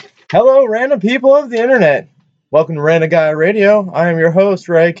Hello, random people of the internet. Welcome to Random Guy Radio. I am your host,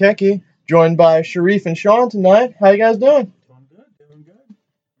 Ray Keki, joined by Sharif and Sean tonight. How you guys doing? Doing good.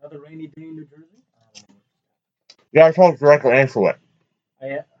 Another rainy day in New Jersey. You gotta talk directly into it.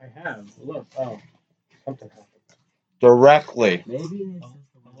 I have. Look, something happened. Directly. Maybe it's just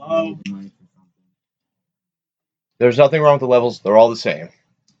Hello? the mic or something. There's nothing wrong with the levels. They're all the same.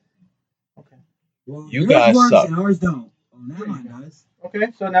 Okay. Well, You yours guys works suck. and ours don't. Oh, that one does.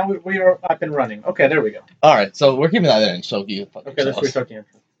 Okay, so now we are up and running. Okay, there we go. All right, so we're keeping that in. So you fucking Okay, let's jealous. restart the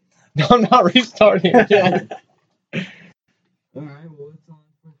intro. No, I'm not restarting again. All right, well, what's on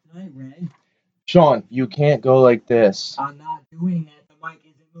for tonight, Ray? Sean, you can't go like this. I'm not doing that. The mic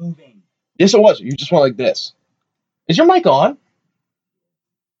isn't moving. Yes, it was. You just went like this. Is your mic on?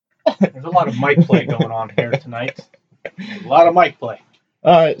 There's a lot of mic play going on here tonight. A lot of mic play.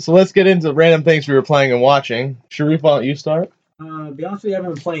 All right, so let's get into random things we were playing and watching. Sharif, why don't you start? To be honest with you, I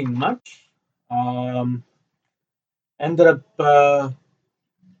haven't been playing much. Ended up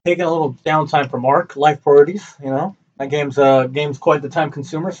taking a little downtime from Ark, Life Priorities, That game's quite the time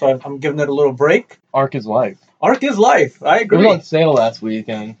consumer, so I'm giving it a little break. Ark is life. Ark is life. I It was agree. on sale last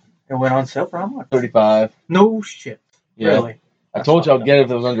weekend. It went on sale for how much? $35. No shit. Yeah. Really? I told you I'd get it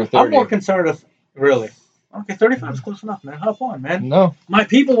if it was under 30. I'm more concerned if... Really? Okay, 35 is close enough, man. Hop on, man. No. My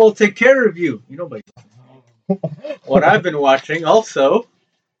people will take care of you. You know, but what I've been watching also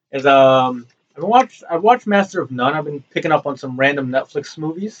is I've watched Master of None. I've been picking up on some random Netflix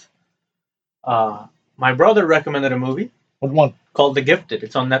movies. My brother recommended a movie What one? called The Gifted.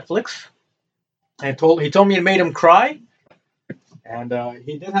 It's on Netflix. And he told me it made him cry. And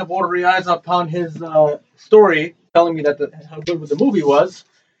he did have watery eyes upon his story, telling me that how good the movie was.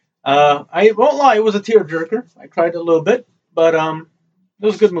 I won't lie, it was a tearjerker. I cried a little bit, but it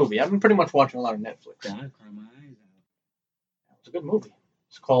was a good movie. I've been pretty much watching a lot of Netflix. God, I cried my eyes out. It's a good movie.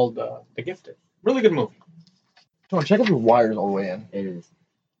 It's called The Gifted. Really good movie. Sean, check if your wire's all the way in. It is.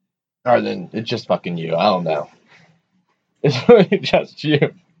 Or then it's just fucking you. I don't know. It's really just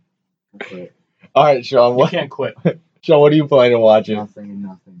you. Okay. All right, Sean. You What? can't quit. Sean, what are you planning on watching? Nothing and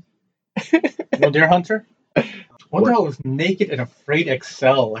nothing. No Deer Hunter? What the What? hell was Naked and Afraid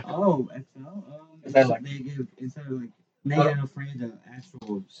XL? Oh, XL? Is that like- they give, instead of like, Naked and Afraid, the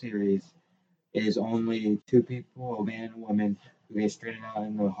actual series is only two people, a man and a woman, who get stranded out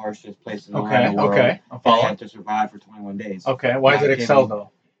in the harshest places around the world. Okay. I'm And they following. have to survive for 21 days. Okay, why is it XL though?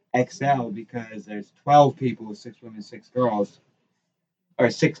 XL because there's 12 people, 6 women, 6 girls, or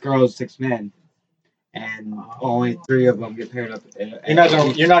 6 girls, 6 men, and only 3 of them get paired up.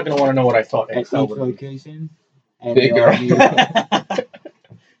 You're not gonna want to know what I thought at XL each would be. location, and Bigger. they all meet.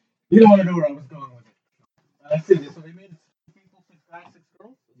 You don't want to know where I was going with it. That's it. So they made it 6 people, 6 guys, 6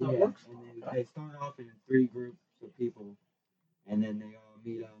 girls. Yeah, That works. and then they start off in 3 groups of people, and then they all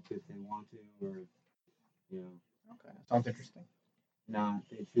meet up if they want to, or Okay, sounds interesting. not.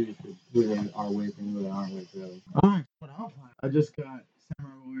 They choose who they are with and who they aren't with, really. Alright, what I'm playing. I just got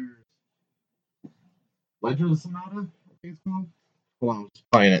Samurai Warriors Legend of Sonata, I think it's called. Hold on.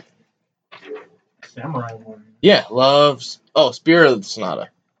 Playing it. Samurai Warrior. Yeah, loves. Oh, Spirit of the Sonata.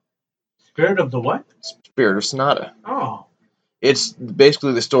 Spirit of the what? Spirit of Sonata. Oh. It's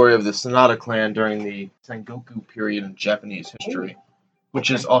basically the story of the Sonata clan during the Sengoku period in Japanese history, which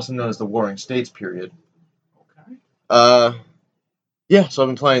is also known as the Warring States period. Okay. Yeah, so I've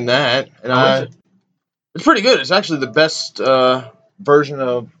been playing that, and How is it? it's pretty good. It's actually the best version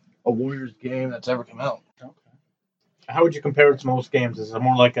of a Warriors game that's ever come out. Okay. How would you compare it to most games? Is it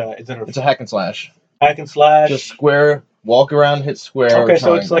more like It's a hack and slash. hack and slash? Just square, walk around, hit square. Okay, or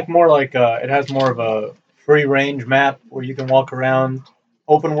so it's triangle. like more like it has more of a free range map where you can walk around.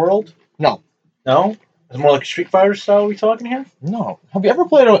 Open world? No. No? It's more like a Street Fighter style we talking here? No. Have you ever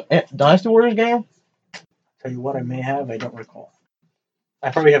played a Dynasty Warriors game? Tell you what, I may have. I don't recall. I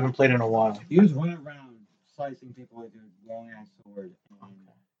probably haven't played in a while. You just run around slicing people with your long ass sword, and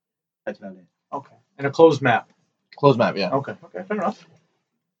that's about it. Okay. And a closed map. Closed map, yeah. Okay, fair enough.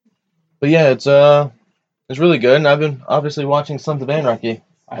 But yeah, it's really good, and I've been obviously watching Sons of Anarchy.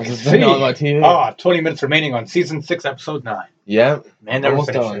 I It's see. been on my TV. 20 minutes remaining on season 6, episode 9. Yeah, Man, never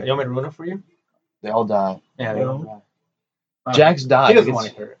Almost finished done. it. You want me to ruin it for you? they all die. Yeah, they don't die. Jax dies. He doesn't want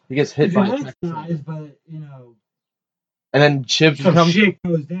to hear it. He gets hit by a Jax train. dies, but you know, And then Chibs some becomes... shit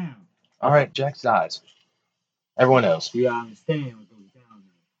goes down. Alright, Jax dies. Everyone knows. You understand what goes down.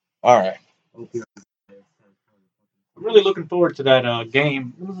 Alright. Hope you I'm really looking forward to that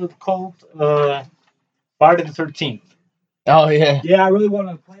game. What was it called? Friday the 13th. Oh, yeah. Yeah, I really want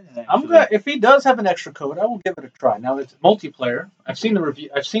to play that. I'm gonna, if he does have an extra code, I will give it a try. Now it's multiplayer. I've seen the review.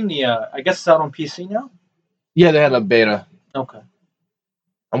 I've seen the. I guess it's out on PC now. Yeah, they had a beta. Okay.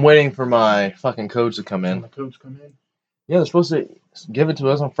 I'm waiting for my fucking codes to come When in. the codes come in. Yeah, they're supposed to give it to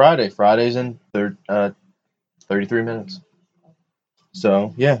us on Friday. Friday's in 33 minutes.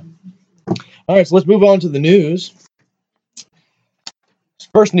 So, yeah. All right, so let's move on to the news.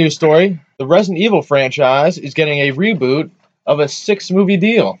 First news story. The Resident Evil franchise is getting a reboot of a 6-movie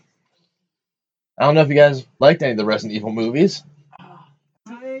deal. I don't know if you guys liked any of the Resident Evil movies. I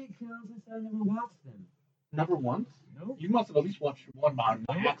never watched them. Number one? No. You must have at least watched one by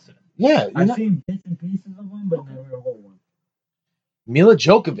accident. Yeah, I've seen bits and pieces of them, but never the whole one. Mila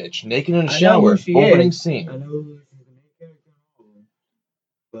Djokovic, naked in the I know shower, who she opening is. scene. I know who she's the main character in all of them,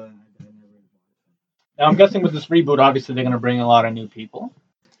 but I never watched them. Now, I'm guessing with this reboot, obviously they're going to bring a lot of new people.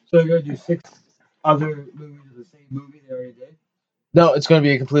 So you're gonna do 6 other movies of the same movie they already did? No, it's going to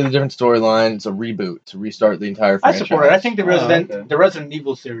be a completely different storyline. It's a reboot to restart the entire I franchise. support it. I think the okay. the Resident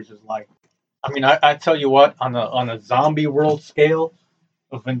Evil series is like, I mean, I tell you what, on a zombie world scale,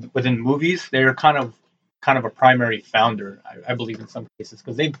 within movies, they're kind of a primary founder. I believe in some cases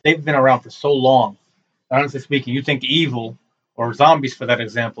because they've been around for so long. Honestly speaking, you think evil or zombies for that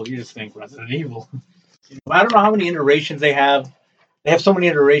example, you just think Resident Evil. I don't know how many iterations they have. They have so many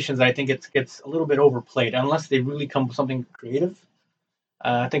iterations that I think it gets a little bit overplayed unless they really come with something creative.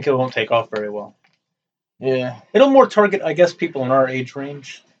 I think it won't take off very well. Yeah. It'll more target, I guess, people in our age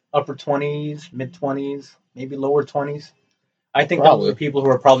range, upper 20s, mid 20s, maybe lower 20s. I think those are the people who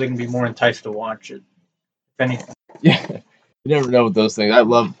are probably going to be more enticed to watch it, if anything. Yeah. You never know with those things. I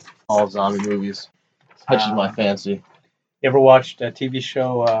love all zombie movies. Touches my fancy. You ever watched a TV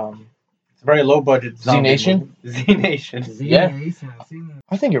show? It's a very low budget zombie Z-Nation? movie. Z-Nation. Yeah. Z-Nation, I've seen that.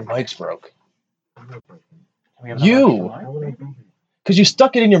 I think your mic's broke. Can we have that You! back to How mine? would I think it? Because you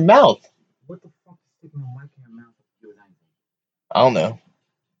stuck it in your mouth. What the fuck is sticking a mic in your mouth to do with anything? I don't know.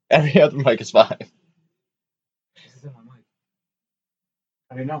 Every other mic is fine. This isn't my mic.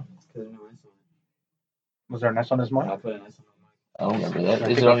 How do you know? Because there's no ice on it. Was there an S on his mic? I put an ice on my mic. I don't remember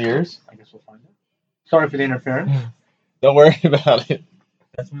that. Is it on yours? I guess we'll find out. Sorry for the interference. Don't worry about it.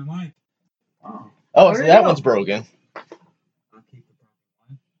 That's my mic. Oh. Oh, There so you that go. one's broken. I'll keep the broken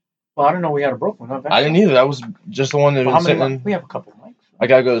one. Well, I didn't know we had a broken one. I didn't either. That was just the one that Well, was how many sitting mics? in. We have a couple mics. I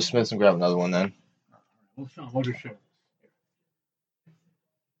gotta go to Smith's and grab another one then. Well, Sean, we'll just share.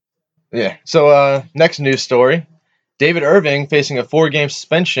 Yeah. So, next news story. David Irving, facing a 4-game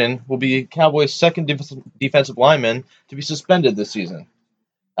suspension, will be Cowboys' second defensive lineman to be suspended this season,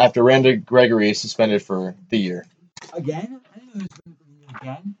 after Randy Gregory is suspended for the year. Again? I didn't know this was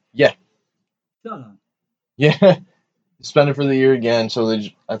again. Yeah. Shut up. Yeah. Suspended for the year again, so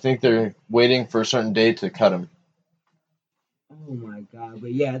I think they're waiting for a certain date to cut him. Oh my god.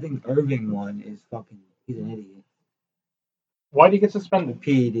 But yeah, I think Irving one is fucking. He's an idiot. Why do you get suspended?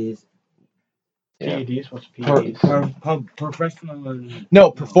 PEDs. Yeah. PEDs? What's PEDs? Professional. No,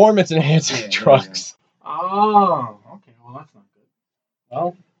 performance enhancing Yeah, there you drugs. Oh, okay. Well, that's not good.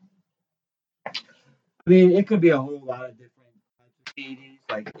 Well, I mean, it could be a whole lot of different types of PEDs.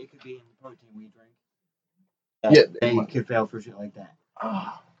 Like, it could be in the protein we drink. Yeah. They could fail for shit like that.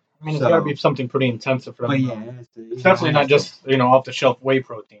 I mean, it's got to be something pretty intensive for them. But yeah, It's definitely not just off the shelf whey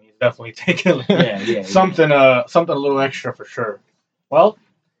protein. He's definitely taking something a little extra for sure. Well,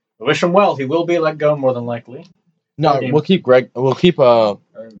 I wish him well. He will be let go more than likely. No, Okay. we'll keep Irving,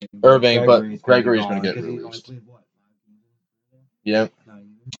 but Gregory's gonna gonna get because he's released. only played, what, 5 games? Yeah. Not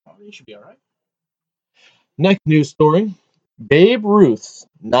even. Oh, he should be all right. Next news story. Babe Ruth's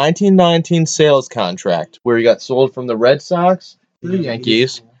 1919 sales contract, where he got sold from the Red Sox to the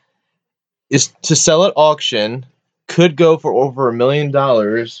Yankees, is to sell at auction, could go for over $1 million.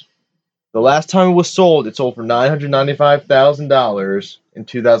 The last time it sold for $995,000 in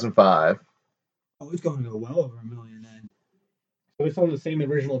 2005. Oh, it's going to go well over $1 million then. So it's on the same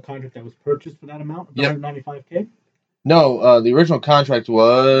original contract that was purchased for that amount, Yep. $195K. No, the original contract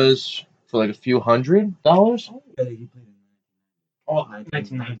was for like a few $100. Yeah, he played in Oh,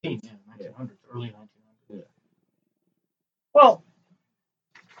 1919. Yeah, 1900s, early 1900s. Yeah. Well,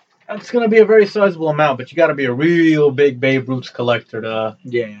 that's going to be a very sizable amount, but you got to be a real big Babe Ruth's collector to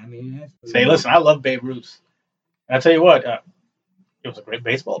Yeah, I mean, that's say, listen, I love Babe Ruth's. And I tell you what, he was a great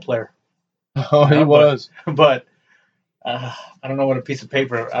baseball player. Oh, he Yeah, was. But I don't know what a piece of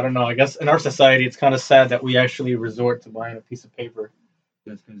paper. I don't know. I guess in our society, it's kind of sad that we actually resort to buying a piece of paper.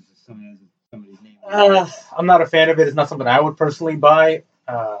 Just because somebody's name. I'm not a fan of it. It's not something I would personally buy.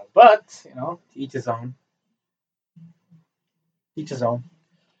 But to each his own. Each his own.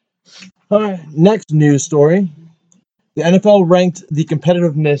 All right, next news story. The NFL ranked the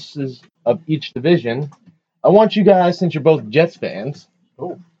competitiveness of each division. I want you guys, since you're both Jets fans,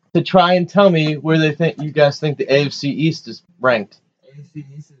 Oh. to try and tell me where you guys think the AFC East is ranked. AFC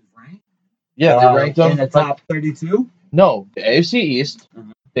East is ranked Yeah, they ranked them in the top 32. No, the AFC East.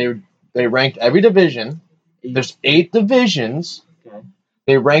 Mhm. They ranked every division. There's 8 divisions. Okay.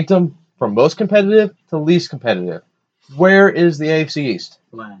 They ranked them from most competitive to least competitive. Where is the AFC East?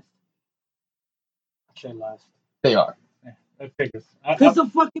 Last. Say last. They are. That figures. Because the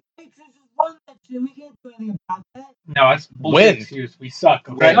fucking Patriots just won that shit. We can't do anything about that. No, that's bullshit Win. excuse. We suck.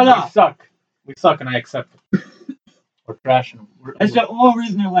 Okay? Win. We suck. We suck, and I accept it. We're trashing them. That's the only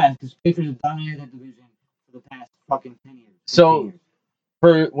reason they're last. Because Patriots have dominated that division for the past fucking 10 years. 15 So- years.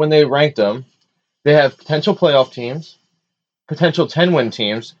 For when they ranked them, they have potential playoff teams, potential 10-win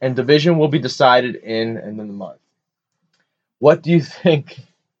teams, and division will be decided in and then the month. What do you think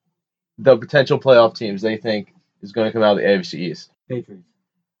the potential playoff teams they think is going to come out of the AFC East? Patriots.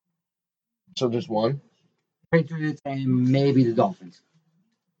 So just one? Patriots and maybe the Dolphins.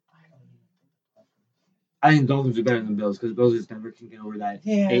 I think Dolphins are better than the Bills because Bills just never can get over that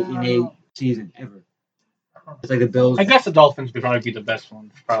 8-8 season ever. It's like the Bills. I guess the Dolphins would probably be the best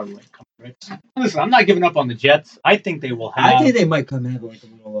ones. Probably. Right? Listen, I'm not giving up on the Jets. I think they will have. I think they might come in like a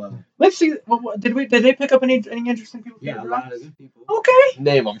little. Let's see. Did they pick up any interesting people? Yeah, a lot of good people. Okay.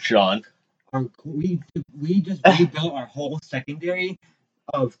 Name them, Sean. We just rebuilt our whole secondary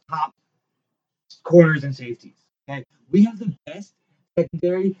of top corners and safeties. Okay, we have the best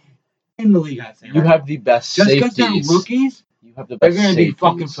secondary in the league. I'd say. You have the best just because they're safeties. rookies, You have the they're best going to be safeties.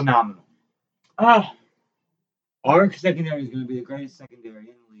 fucking phenomenal. Ah, Our secondary is going to be the greatest secondary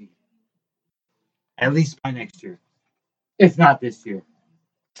in the league, at least by next year, if not this year.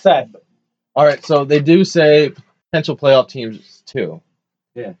 sad. All right, so they do say potential playoff teams too.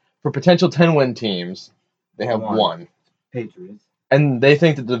 Yeah. For potential 10-win teams, they have One. one. Patriots. And they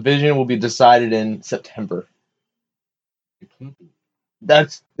think the division will be decided in September. It can't be.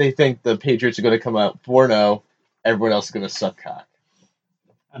 They think the Patriots are going to come out 4-0. Everyone else is going to suck cock.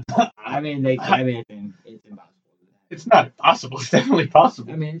 I mean, it's impossible. It's not impossible. It's definitely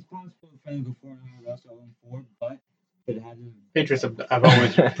possible. I mean, it's possible for them to go 4-0 and also 0-4, but it hasn't. Patriots have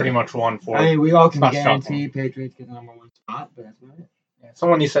always pretty much won for. I mean, we all can not guarantee Patriots get the number 1 spot, but that's about it. Yeah,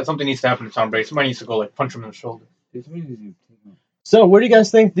 something needs to happen to Tom Brady. Somebody needs to go like punch him in the shoulder. There's somebody who's gonna take him. So where do you guys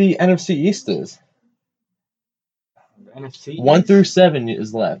think the NFC East is? The NFC 1 through 7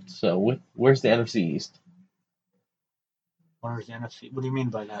 is left. So where's the NFC East? Where's the NFC? What do you mean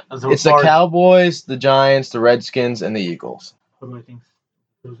by that? It's the Cowboys, the Giants, the Redskins, and the Eagles. What do I think?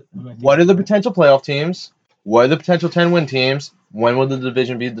 What are the potential playoff teams? What are the potential 10-win teams? When will the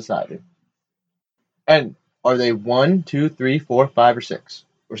division be decided? And are they 1, 2, 3, 4, 5, or 6?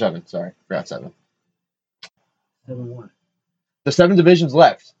 Or 7, sorry. Forgot 7. 7-1. The 7 divisions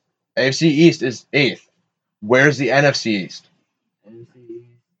left. AFC East is 8th. Where's the NFC East? NFC.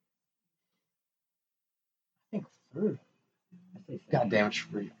 I think third. I say second. God damn it,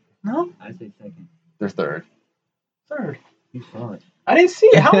 Shree. No, I say second. They're 3rd. third. You saw it. I didn't see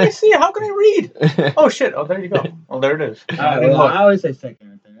it. How did I see it? How can I read? Oh shit! Oh, there you go. Oh, there it is. I didn't look. I always say second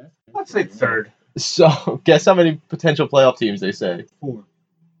right there. Let's say third. So, guess how many potential playoff teams they say? 4.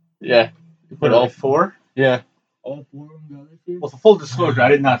 Yeah. But all 4. Yeah. All 4 of them go this year? Well, for full disclosure, I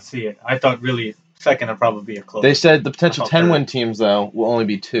did not see it. I thought really second would probably be a close. They said the potential I thought 10-win teams, though, will only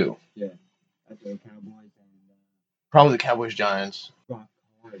be 2. I say Cowboys and Probably the Cowboys Giants. Rock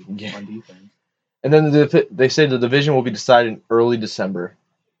hard Yeah. on defense. And then they say the division will be decided in early December.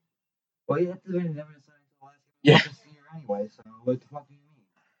 Well, you have to never decide until the last Yeah. game of this year anyway, so what the fuck do you mean?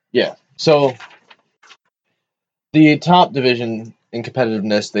 Yeah. So, the top division in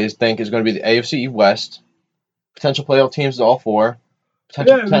competitiveness they think is going to be the AFC West. Potential playoff teams is all 4.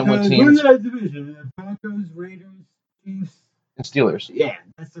 Potential 10-win teams that division? The Broncos, Raiders, Chiefs. and Steelers. Yeah,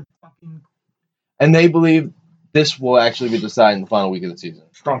 that's the fucking. And they believe this will actually be decided in the final week of the season.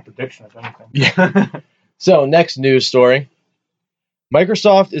 Strong prediction, if anything. Yeah. So, next news story.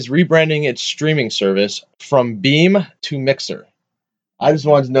 Microsoft is rebranding its streaming service from Beam to Mixer. I just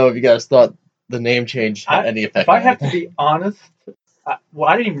wanted to know if you guys thought the name change had any effect If I on have to anything. be honest,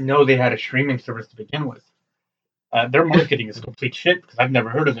 I didn't even know they had a streaming service to begin with. Their marketing is complete shit because I've never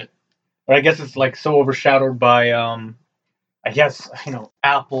heard of it. But I guess it's like so overshadowed by, I guess,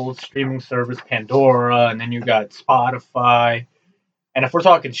 Apple's streaming service, Pandora, and then you got Spotify. And if we're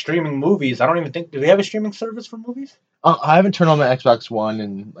talking streaming movies, I don't even think, do they have a streaming service for movies? I haven't turned on my Xbox One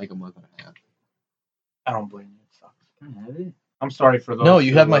in like a month and a half. I don't blame you. It sucks. I have it. I'm sorry for those. No,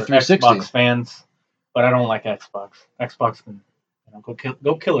 you who have my are 360. Xbox fans, but I don't like Xbox. Xbox can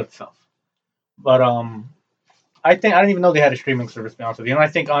go kill itself. But I didn't even know they had a streaming service. To be honest with you, and I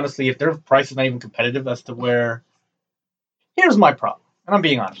think honestly, if their price is not even competitive as to where, here's my problem, and I'm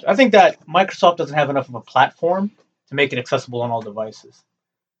being honest. I think that Microsoft doesn't have enough of a platform to make it accessible on all devices.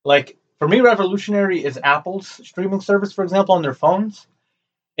 Like, for me, revolutionary is Apple's streaming service, for example, on their phones.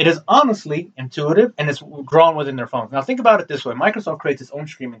 It is honestly intuitive, and it's drawn within their phones. Now, think about it this way. Microsoft creates its own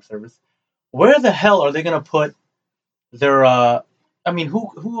streaming service. Where the hell are they going to put their...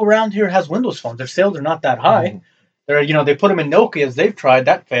 who around here has Windows phones? Their sales are not that high. They put them in Nokia's. They've tried.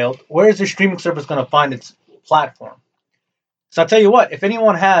 That failed. Where is their streaming service going to find its platform? So I'll tell you what. If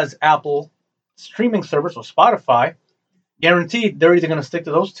anyone has Apple streaming service or Spotify, guaranteed they're either going to stick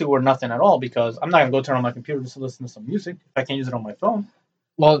to those two or nothing at all, because I'm not going to go turn on my computer just to listen to some music if I can't use it on my phone.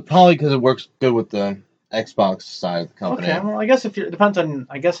 Well, probably because it works good with the Xbox side of the company. Okay, well, I guess it depends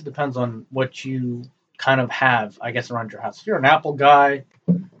on what you kind of have, I guess, around your house. If you're an Apple guy,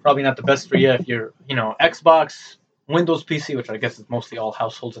 probably not the best for you. If you're, Xbox, Windows PC, which I guess is mostly all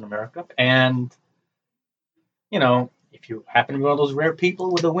households in America, and, if you happen to be one of those rare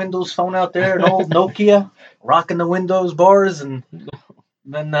people with a Windows phone out there, an old Nokia, rocking the Windows bars, and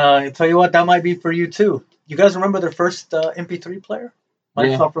then I tell you what, that might be for you too. You guys remember their first MP3 player?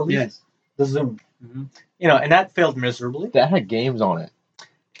 Microsoft released? Yes. The Zune. Mm-hmm. And that failed miserably. That had games on it.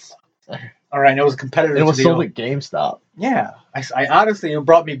 All right, and it was competitive. It was sold at GameStop. Yeah. I honestly, it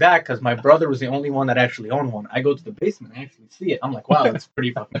brought me back because my brother was the only one that actually owned one. I go to the basement and actually see it. I'm like, wow, that's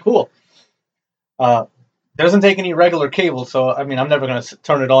pretty fucking cool. It doesn't take any regular cable, so, I'm never going to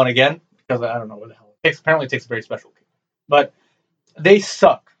turn it on again because I don't know what the hell it takes. Apparently, it takes a very special cable. But they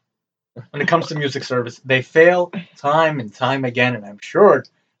suck when it comes to music service. They fail time and time again, and I'm sure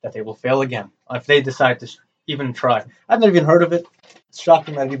that they will fail again if they decide to even try. I've never even heard of it. It's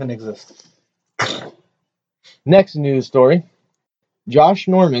shocking that it even exists. Next news story. Josh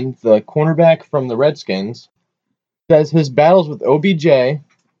Norman, the cornerback from the Redskins, says his battles with OBJ,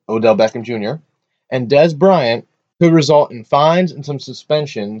 Odell Beckham Jr., and Dez Bryant could result in fines and some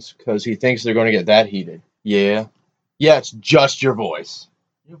suspensions because he thinks they're going to get that heated. Yeah. Yeah, it's just your voice.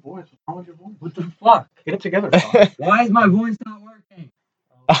 Your voice? What's wrong with your voice? What the fuck? Get it together, Sean. Why is my voice not working?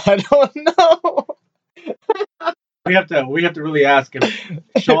 I don't know. We have to really ask him,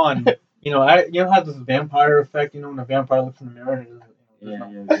 Sean. How this vampire effect. When a vampire looks in the mirror and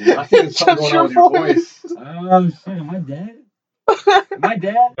Yeah. I think there's something going on with your voice. Oh shit! Am I dead? Am I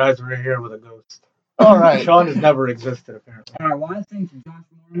dead? Guys, we're here with a ghost. All right. Sean has never existed, apparently. All right. Well, I think Josh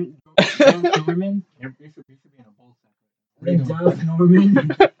Norman. You should be in a bull sack. Josh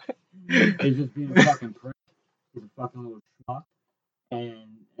Norman is just being a fucking prick. He's a fucking little schmuck, and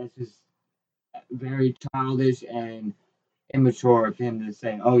it's just very childish and immature of him to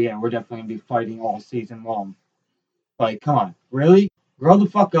say, "Oh yeah, we're definitely gonna be fighting all season long." Like, come on, really? Grow the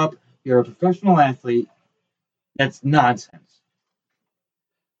fuck up. You're a professional athlete. That's nonsense.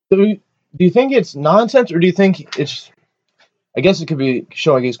 So, do you think it's nonsense, or do you think it's... I guess it could be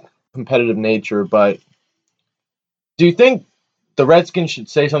showing his competitive nature, but do you think the Redskins should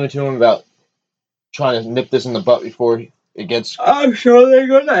say something to him about trying to nip this in the butt before it gets... I'm sure they're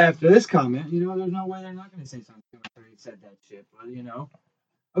going to after this comment. There's no way they're not going to say something after he said that shit. But,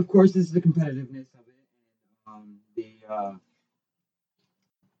 of course, this is the competitiveness of it.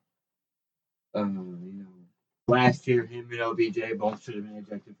 Last year, him and OBJ both should have been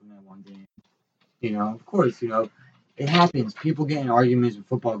ejected from that one game. Of course, it happens. People get in arguments in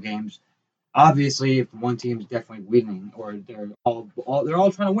football games. Obviously, if one team is definitely winning, or they're all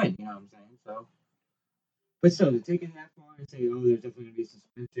trying to win, you know what I'm saying? So, but still, to take it that far and say, oh, there's definitely going to be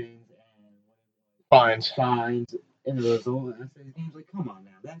suspensions and fines, and the result, I say, games like, come on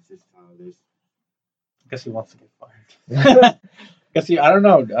now, that's just childish. I guess he wants to get fired. I don't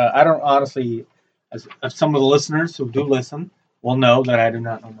know. I don't honestly, as some of the listeners who do listen will know that I do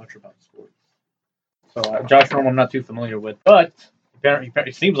not know much about sports. So Josh Norman I'm not too familiar with, but apparently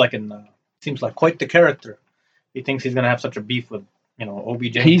it seems like quite the character. He thinks he's going to have such a beef with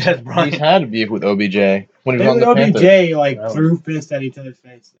OBJ. He's had a beef with OBJ when he was on the OBJ Panthers. threw fists at each other's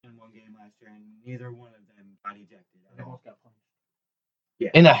face in one game last year, and neither one of them got ejected. They both got punched. Yeah.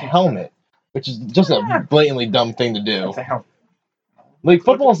 In a helmet, which is just a blatantly dumb thing to do. It's a helmet. Like,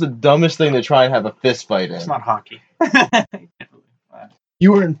 football is the dumbest thing to try and have a fist fight in. It's not hockey.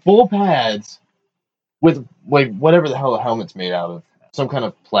 You were in full pads with, like, whatever the hell the helmet's made out of. Some kind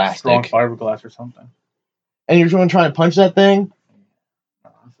of plastic. Strong fiberglass or something. And you're going to try and punch that thing?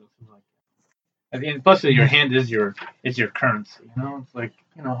 Plus, your hand is your currency. It's like,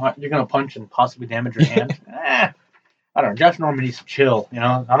 you're going to punch and possibly damage your hand. I don't know. Josh Norman needs to chill.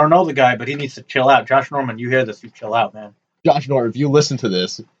 I don't know the guy, but he needs to chill out. Josh Norman, you hear this, you chill out, man. Josh Norman, if you listen to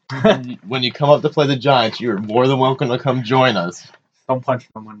this, when you come up to play the Giants, you're more than welcome to come join us. Don't punch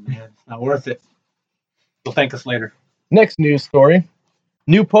someone, man. It's not worth it. You'll thank us later. Next news story.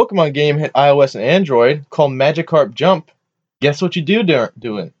 New Pokemon game hit iOS and Android called Magikarp Jump. Guess what you do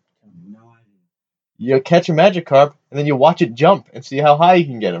doing? No idea. You catch a Magikarp, and then you watch it jump and see how high you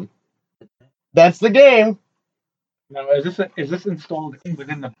can get him. That's the game. Now, is this installed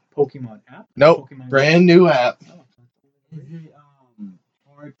within the Pokemon app? Nope. Pokemon Brand new app. Is it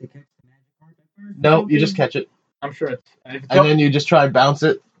hard to catch the Magikarp at first? Nope, you just catch it. I'm sure it's. If, And then you just try and bounce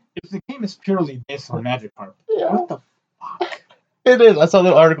it. if the game is purely based on Magikarp, Yeah. what the fuck? It is. I saw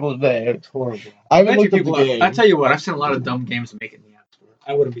the article today. It's horrible. I haven't Bet you looked up people the game. I tell you what, I've seen a lot of dumb games make it in the App Store.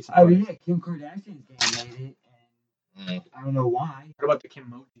 I wouldn't be Oh surprised. yeah, Kim Kardashian's game made it, and Mm. I don't know why. What about the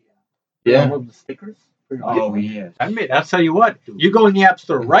Kimoji app? Yeah. Download the stickers. for your Oh iPhone? yeah. I'll tell you what. You go in the App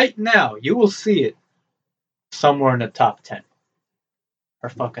Store right now, you will see it somewhere in the top 10. Her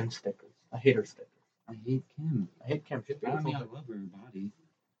fucking stickers. I hate her stickers. I hate Kim. I hate Kim. She's I mean, beautiful. I love her body.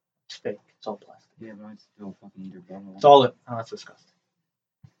 It's fake. It's all plastic. Yeah, but I'd still fucking eat her butthole. It's all it. Oh, that's disgusting.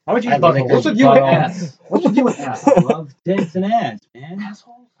 How would you I eat love butthole? her What's with you and butthole. ass? What's with you and ass? I love tits and ass, man.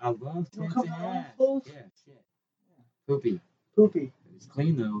 Assholes? I love You tits come and from ass. assholes? Yeah, shit. Poopy. Poopy. It's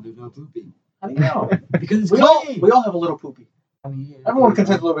clean though. There's no poopy. How do you know? Because it's we all clean. have a little poopy. I mean, yeah, Everyone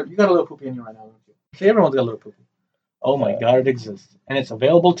contains a little bit. You got a little poopy in you right now, don't you? See, everyone's got a little poopy. Oh my god, it exists. And it's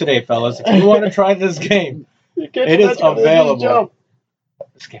available today, fellas. If you want to try this game, it is available.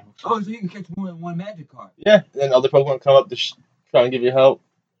 This game looks Oh, so you can catch more than one Magikarp. Yeah. And then other Pokemon come up to try and give you help.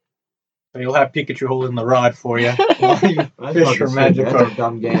 So you'll have Pikachu holding the rod for you. That's Fish for fucking Magikarp. stupid. That's a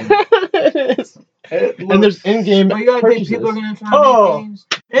dumb game. It is. And there's in-game Well, you gotta think purchases. people are gonna try to Oh. make games.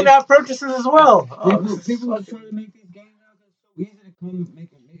 In-app purchases as well. Oh, People are trying to make these games out. It's so easy to come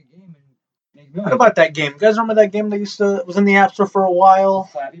make a game and make What millions. about that game? You guys remember that game that was in the App Store for a while?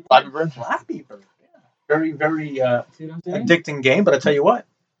 Flappy Flappy Bird? Flappy Bird. Yeah. Very, very See what I'm saying? addicting game, but I tell you what,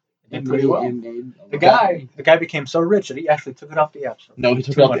 it did pretty well. The guy became so rich that he actually took it off the App Store. No, he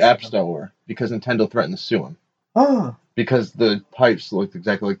took Too it off much the App for him. Store because Nintendo threatened to sue him. Oh. Because the pipes looked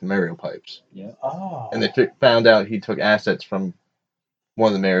exactly like the Mario pipes. Oh. And they found out he took assets from one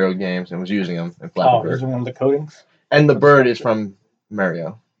of the Mario games and was using them in Flappy Oh, Bird. he's one of the coatings? And the bird is from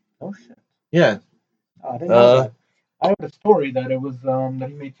Mario. Oh, shit. Yeah. Oh, I didn't know that. I heard a story that it was that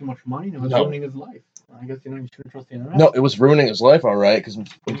he made too much money and it was No. ruining his life. I guess you shouldn't trust the internet. No, it was ruining his life, all right, because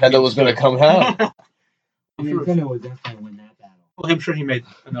Nintendo was going to come out. Nintendo would definitely win that battle. Well, I'm sure he made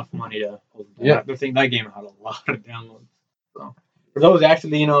enough money to hold it down. Yeah. The thing, that game had a lot of downloads. So for those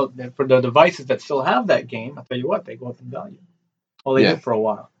actually, for the devices that still have that game, I'll tell you what, they go up in value. Well, they Yeah. did for a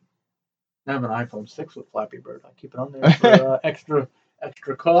while. I have an iPhone 6 with Flappy Bird. I keep it on there for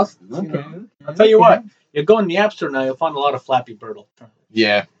extra cost. You know. I'll tell you what, you go in the App Store now, you'll find a lot of Flappy Bird alternatives.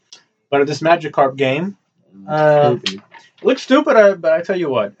 Yeah. But this Magikarp game, Stupid. it looks stupid, but I tell you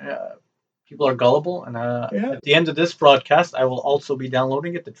what, people are gullible, and at the end of this broadcast, I will also be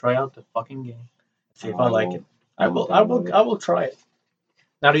downloading it to try out the fucking game, see if I like it. I will try it.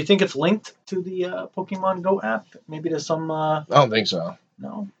 Now, do you think it's linked to the Pokemon Go app? Maybe there's some I don't think so.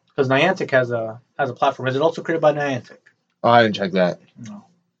 no, because Niantic has a platform. Is it also created by Niantic? Oh, I didn't check that. No,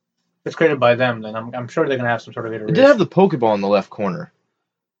 if it's created by them, then I'm sure they're gonna have some sort of It iteration. did have the Pokeball in the left corner.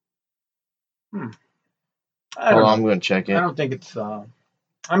 I don't know. I'm going to check I it. don't think it's.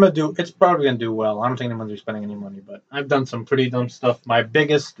 It's probably gonna do well. I don't think anyone's spending any money, but I've done some pretty dumb stuff. My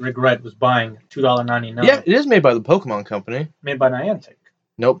biggest regret was buying $2.99. Yeah, it is made by the Pokemon Company. Made by Niantic.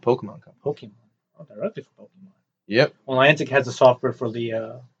 Nope, Pokemon Company. Pokemon. Oh, directly for Pokemon. Yep. Well, Niantic has the software for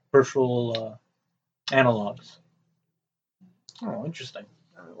the virtual analogs. Oh, interesting.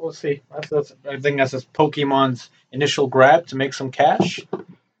 We'll see. I think that's just Pokemon's initial grab to make some cash.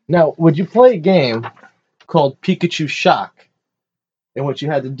 Now, would you play a game called Pikachu Shock? And what you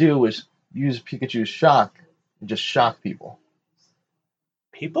had to do was use Pikachu's shock and just shock people.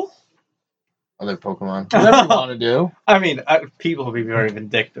 People? Other Pokemon. Whatever you want to do. I mean, people will be very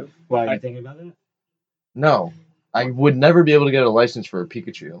vindictive. Why are you thinking about that? No. I would never be able to get a license for a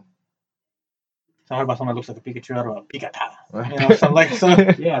Pikachu. So how about someone that looks like a Pikachu out of a Pikachu? You know, something like some,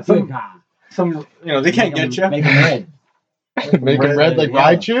 Yeah, Some- Pika. they can't get you. Make them red. Make him red like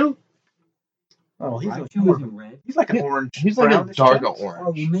Yeah. Raichu? Oh, he's Raichu isn't red. he's like an Yeah, orange. He's like a brownish dark tint. Oh,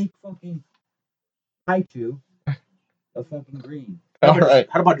 orange. we'll make fucking Pikachu a fucking green. All right.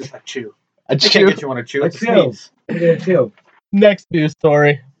 How about just a chew? A I can't chew. get you on a chew. A It's a chew. sneeze. Look at two. Next news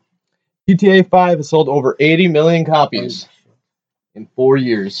story. GTA 5 has sold over 80 million copies in 4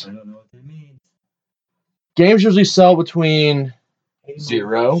 years. I don't know what that means. Games usually sell between 80 0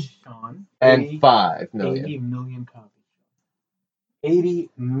 million, Sean. and 80 5 million. 80 million copies. 80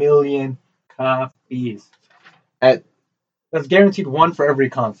 million copies. At That's guaranteed one for every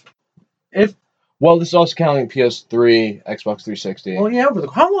console. Well, this is also counting PS3, Xbox 360. Well, yeah, but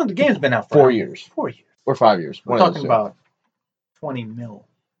how long the game's been out for? 4 years. 4 years. Or 5 years. We're one of talking those two. about 20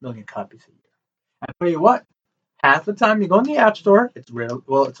 million copies a year. I tell you what, half the time you go in the App Store, it's real.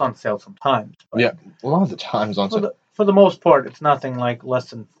 Well, it's on sale sometimes. But Yeah, a lot of the times on sale. for the most part, it's nothing like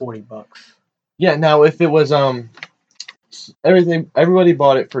less than $40. Yeah, now if it was everybody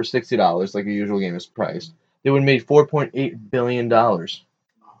bought it for $60 like a usual game is priced, they would have made $4.8 billion.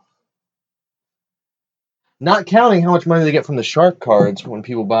 Not counting how much money they get from the shark cards when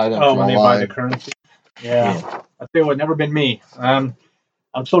people buy them. Oh, from when they online. buy the currency. Yeah. I tell you what, never been me. I'm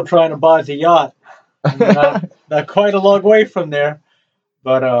still trying to buy the yacht. Not quite a long way from there,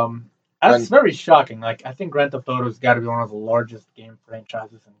 but that's very shocking. Like, I think Grand Theft Auto's got to be one of the largest game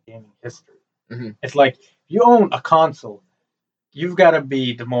franchises in gaming history. Mm-hmm. It's like, if you own a console, you've got to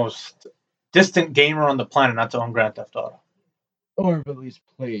be the most distant gamer on the planet not to own Grand Theft Auto. Or have at least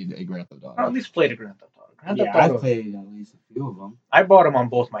played a Grand Theft Auto. Or at least played a Grand Theft Auto. I've played at least a few of them. I bought them on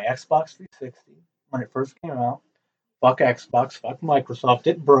both my Xbox 360 when it first came out. Fuck Xbox, fuck Microsoft.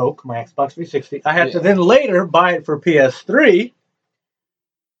 It broke my Xbox 360. I had to then later buy it for PS3.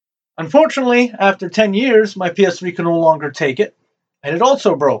 Unfortunately, after 10 years, my PS3 can no longer take it. And it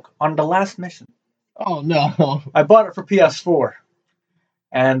also broke on the last mission. Oh, no. I bought it for PS4.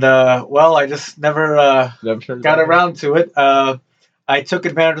 And, I just never got around to it. I took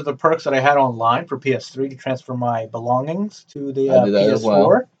advantage of the perks that I had online for PS3 to transfer my belongings to the PS4. As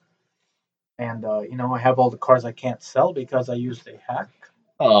well. And, I have all the cars I can't sell because I used a hack.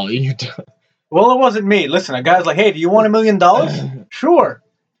 Oh, you do. Well, it wasn't me. Listen, a guy's like, hey, do you want $1 million? Sure.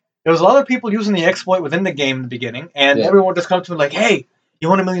 There was a lot of people using the exploit within the game in the beginning, and everyone just comes to me like, hey, you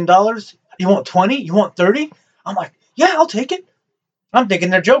want $1 million? You want 20? You want 30? I'm like, yeah, I'll take it. I'm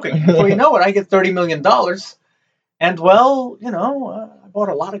thinking they're joking. Before you know it, I get $30 million. And, I bought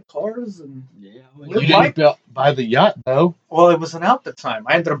a lot of cars. And you didn't buy the yacht, though. Well, it wasn't out at the time.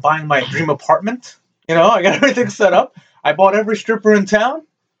 I ended up buying my dream apartment. I got everything set up. I bought every stripper in town.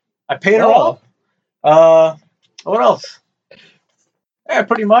 I paid her off. What else? Yeah,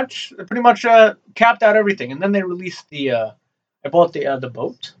 pretty much capped out everything. And then they released I bought the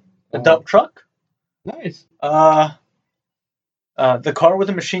boat, the dump truck. Nice. The car with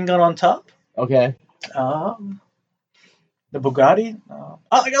a machine gun on top. Okay. The Bugatti.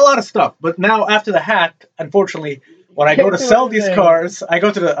 I got a lot of stuff. But now after the hack, unfortunately, when I go to sell these cars, I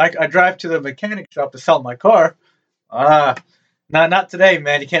drive to the mechanic shop to sell my car. Not today,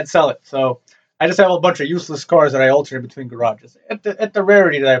 man. You can't sell it. So I just have a bunch of useless cars that I alternate between garages. At the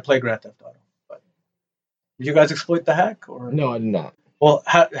rarity that I play Grand Theft Auto. But did you guys exploit the hack? Or no, I did not. Well,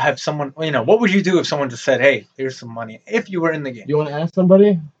 have someone. What would you do if someone just said, "Hey, here's some money"? If you were in the game, you want to ask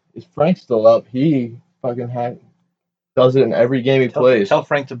somebody? Is Frank still up? He fucking does it in every game he plays. Tell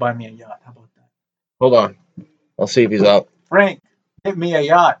Frank to buy me a yacht. How about that? Hold on, I'll see if he's up. Frank, give me a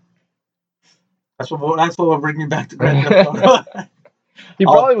yacht. That's what will bring me back to Grand Theft Auto. He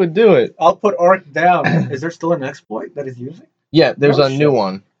probably would do it. I'll put Ark down. Is there still an exploit that he's using? Yeah, there's a new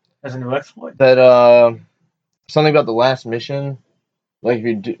one. There's a new exploit? That, something about the last mission. Like,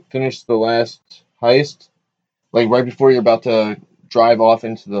 if you finish the last heist, like, right before you're about to drive off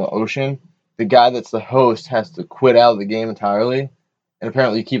into the ocean, the guy that's the host has to quit out of the game entirely. And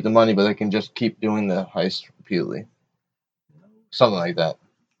apparently you keep the money, but they can just keep doing the heist repeatedly. Something like that.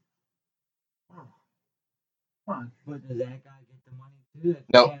 But does that guy get the money too?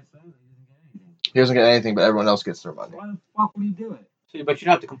 No. He doesn't get anything, but everyone else gets their money. Why the fuck would he do it? See, but you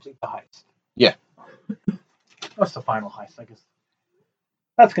have to complete the heist. Yeah. What's the final heist, I guess?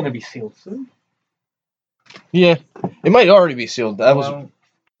 That's going to be sealed soon. Yeah. It might already be sealed. That was...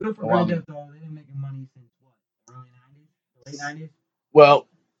 Good for Grand Theft Auto. They've been making money since, what, the early 90s? The late 90s? Well,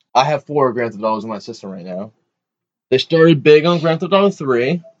 I have 4 Grand Theft Autos in my system right now. They started big on Grand Theft Auto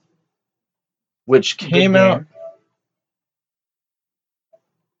 3, which came out...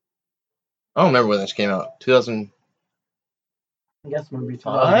 I don't remember when this came out. 2000... I guess maybe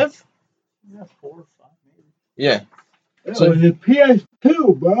 5? Yeah, 4 or 5 maybe. Yeah. So the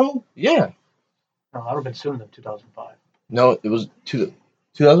PS2, bro. Yeah. No, that would have been sooner than 2005. No, it was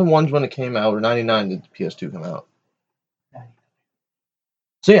 2001 when it came out, or 99 did the PS2 come out.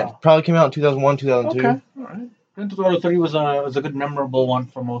 So yeah, probably came out in 2001, 2002. Okay, all right. Grand Theft Auto 3 was a good memorable one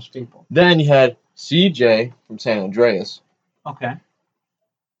for most people. Then you had CJ from San Andreas. Okay.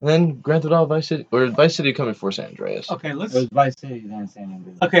 And then Grand Theft Auto Vice City, or Vice City coming before San Andreas. Okay, It was Vice City, then San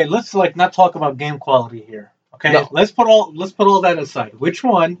Andreas. Okay, let's not talk about game quality here. Okay, No. let's put all that aside. Which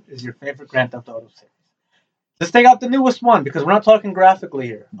one is your favorite Grand Theft Auto series? Let's take out the newest one because we're not talking graphically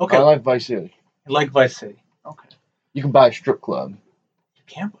here. Okay. I like Vice City. You like Vice City. Okay. You can buy a strip club. You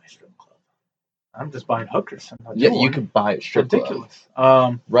can't buy a strip club. I'm just buying hookers. Yeah, you could buy it strip club ridiculous.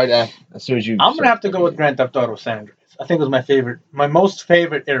 right as soon as you. I'm gonna have to go with Grand Theft Auto San Andreas. I think it was my most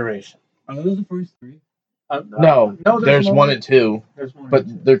favorite iteration. Are those the first three? No, there's more. 1 and 2, There's one. but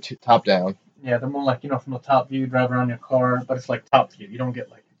and two. they're top down. Yeah, they're more like from the top view, drive around your car, but it's like top view. You don't get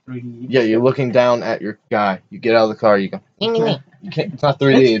like 3D. Yeah, you're looking down at your guy. You get out of the car, you go. You can't. It's not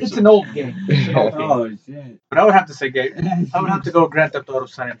 3D. It's an old game. It's an old game. Oh shit! But I would have to say, I would have to go Grand Theft Auto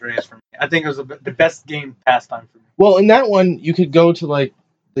San Andreas for me. I think it was the best game pastime for me. Well, in that one, you could go to like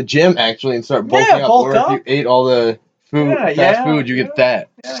the gym actually and start bulking up. bulk Or up. if you ate all the food, fast food, you get that.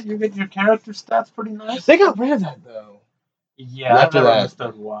 Yeah, you get your character stats pretty nice. They got rid of that though. Yeah, After I never that.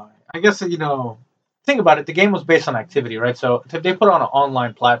 understood why. I guess think about it. The game was based on activity, right? So if they put it on an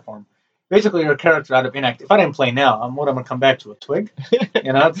online platform, basically your character out of inactive. If I didn't play now, I'm gonna come back to a twig.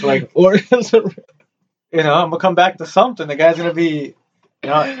 It's like Or I'm gonna come back to something. The guy's gonna be,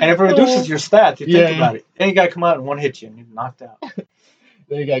 and if it reduces your stats, you think about it. Any guy come out and one hit you and you're knocked out.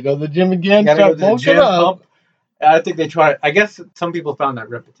 then you gotta go to the gym again. You gotta go Start to the bulking gym, up. pump. I think they tried. I guess some people found that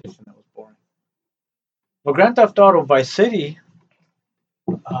repetition that was boring. Well, Grand Theft Auto Vice City.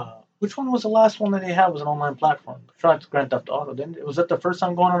 Which one was the last one that they had? Was an online platform. Tried Grand Theft Auto, didn't it? Was that the first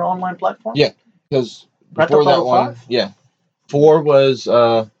time going on an online platform? Yeah. Because Grand before Theft that Auto one, 5? yeah, 4 was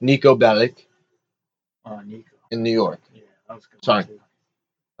Nico Bellic Nico. in New York. Yeah, that was good. Sorry. Too.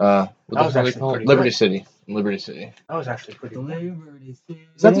 What That the was hell they actually call it? pretty Liberty good. City. Liberty City. That was actually pretty good. Liberty City.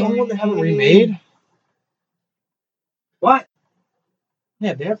 Is that the only one they haven't remade? What?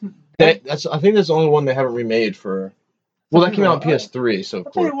 Yeah, they haven't. I think that's the only one they haven't remade for. Well, that came out on PS3, so of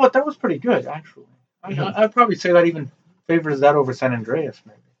I'll tell you course. what, that was pretty good actually. I'd probably say that even favors that over San Andreas,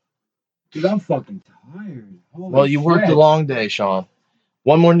 maybe. Dude, I'm fucking tired. Holy Well, you worked a shit. long day, Sean.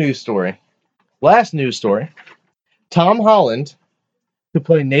 One more news story. Last news story. Tom Holland to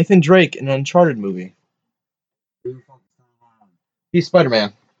play Nathan Drake in an Uncharted movie. Who the fuck is Tom Holland? He's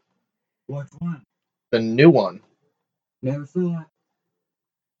Spider-Man, Which one? the new one. Never saw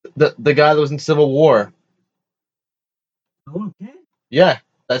it. The guy that was in Civil War. Oh, okay. Yeah,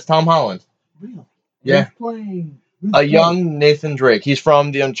 that's Tom Holland. Really? Yeah. Who's playing? Who's A playing? young Nathan Drake. He's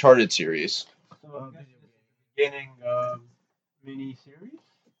from the Uncharted series. So I guess this is the beginning mini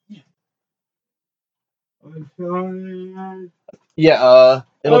series. I'm sorry. Yeah,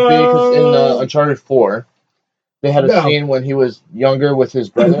 it'll be because in Uncharted 4, they had a No. scene when he was younger with his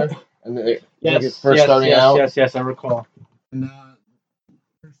brother, and they first starting out. Yes, I recall. And there's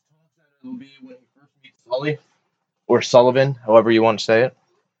talks that it'll be when he first meets Sully, or Sullivan, however you want to say it.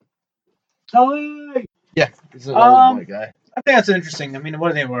 Sully! Yeah, he's an old white guy. I think that's interesting. I mean,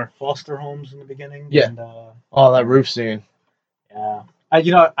 what they were foster homes in the beginning. Yeah. And, Oh, that roof scene. yeah.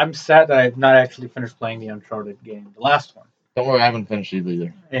 I'm sad that I've not actually finished playing the Uncharted game, the last one. Don't worry, I haven't finished it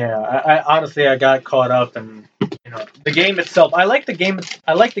either. Yeah, I honestly I got caught up, and the game itself. I like the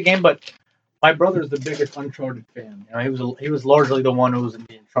game, but my brother is the biggest Uncharted fan. He was largely the one who was in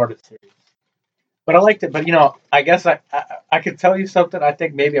the Uncharted series. But I liked it. But I guess I could tell you something. I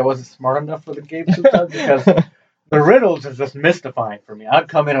think maybe I wasn't smart enough for the game sometimes because the riddles is just mystifying for me. I'd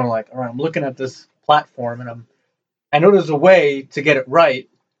come in and I'm like, all right, I'm looking at this platform and I know there's a way to get it right,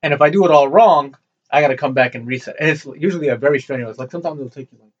 and if I do it all wrong, I got to come back and reset. And it's usually a very strenuous. Like sometimes it'll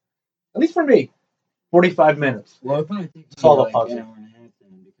take you at least for me, 45 minutes. Well, it probably takes Solve me a like puzzle. an hour and a half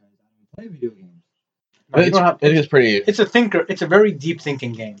then because I don't play video games. No, you don't have- It is pretty. It's a thinker. It's a very deep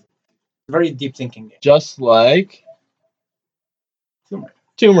thinking game. Very deep thinking game. Just like Tomb Raider.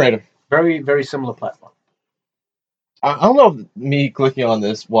 Tomb Raider. Very, very similar platform. I don't know if me clicking on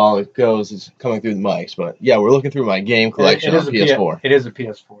this while it goes is coming through the mics, but yeah, we're looking through my game collection on PS4. It is a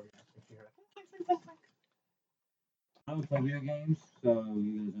PS4. I don't play video games, so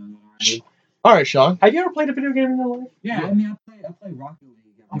you guys know that already. All right, Sean. Have you ever played a video game in your life? Yeah, I mean, I play Rocket League.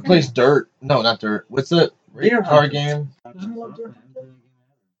 He plays Dirt. No, not Dirt. What's the Deer car Hunters. game? Doesn't he love Dirt?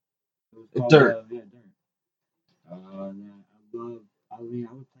 Dirt. Yeah, Dirt. I would play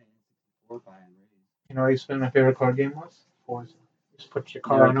N64 if I had raised. You know what I used to say my favorite card game was? Forza. Just put your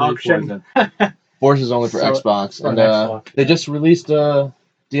car Yeah, I on played auction. Forza. Forza's only for So- Xbox, for and Xbox, they yeah. just released a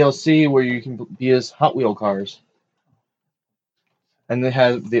DLC where you can be as Hot Wheel cars, and they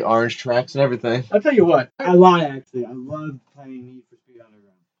have the orange tracks and everything. I'll tell you what. I lie, actually. I love playing Need for Speed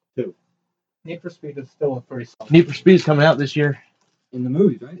Underground. Need for Speed is still a pretty solid. Need for Speed's coming out this year. In the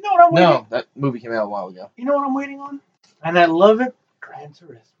movies, right? You know what I'm waiting? No, that movie came out a while ago. You know what I'm waiting on? And I love it. Gran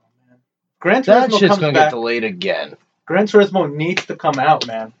Turismo, man. Gran That Turismo shit's comes gonna back. get delayed again. Gran Turismo needs to come out,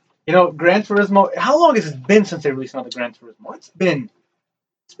 man. Gran Turismo. How long has it been since they released another Gran Turismo? It's been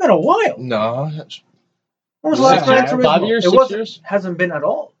a while. No, When was the last Yeah, Gran Turismo? 5 years, It 6 wasn't- years. Hasn't been at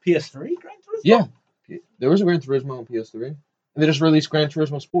all. PS3 Gran Turismo. Yeah. There was a Gran Turismo on PS3. And they just released Gran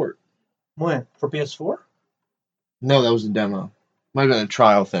Turismo Sport. When? For PS4? No, that was a demo. Might have been a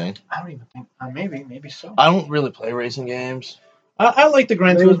trial thing. I don't even think. Maybe so. I don't really play racing games. I like the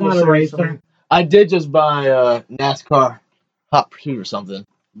Gran There's Turismo not a series. racer. I did just buy NASCAR Hot Pursuit or something.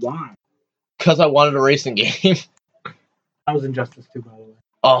 Why? Because I wanted a racing game. I was Injustice 2, by the way.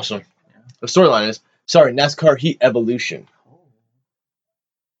 Awesome. Yeah. The storyline is, NASCAR Heat Evolution.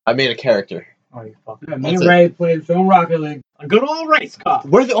 I made a character. Oh, you fuck. Yeah, me That's and it. Ray played film Rocket League. A good old race car.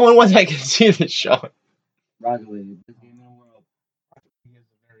 We're the only ones that can see this show. Rocket League, best game in the world.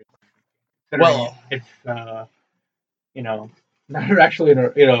 Well- it's not actually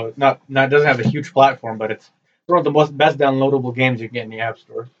not doesn't have a huge platform, but it's one of the best downloadable games you can get in the App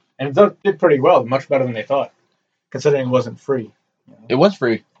Store, and it did pretty well, much better than they thought, considering it wasn't free. It was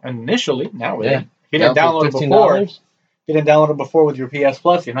free. And initially, now it Yeah. is. If you didn't Now download for it before, $15. you didn't download it before with your PS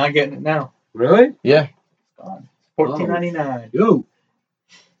Plus, you're not getting it now. Really? Yeah. It's gone. $14.99. Yo.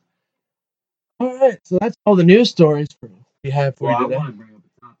 All right. So that's all the news stories we have for Well, I you today. want to bring up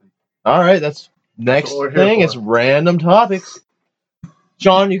a topic. All right. That's next what we're here thing. for. Is random topics.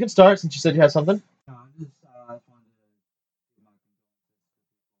 Sean, you can start since you said you had something. No, I just wanted to give my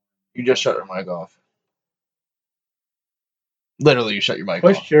You just shut your mic off. Literally, you shut your mic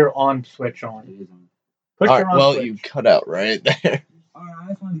Push off. your on switch on. It is on. Push All your right. on Well, switch. you cut out right there. Alright, I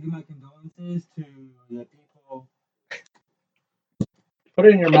just wanted to give my condolences to the people. Put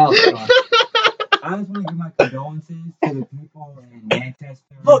it in your mouth, Sean. I just want to give my condolences to the people in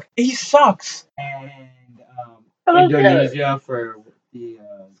Manchester Look, he sucks. and Okay. Indonesia for the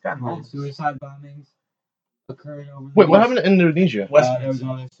got nice. suicide bombings occurred over there. Wait, what happened in Indonesia? There was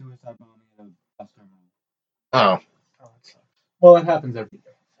another suicide bombing at a bus terminal. Oh, Oh, it sucks. Well, it happens every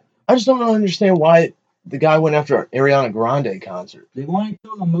day. I just don't understand why the guy went after an Ariana Grande concert. They want to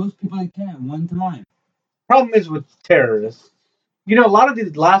kill the most people they can at one time. Problem is with terrorists. A lot of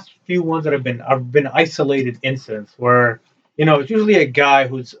these last few ones that have been isolated incidents where, it's usually a guy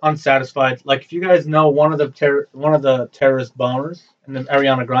who's unsatisfied. Like if you guys know one of the terrorist bombers, and then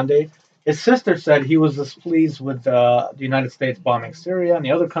Ariana Grande, his sister said he was displeased with the United States bombing Syria and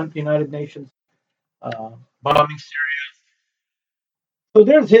the other United Nations bombing Syria. So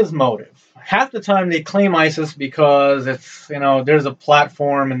there's his motive. Half the time they claim ISIS because it's there's a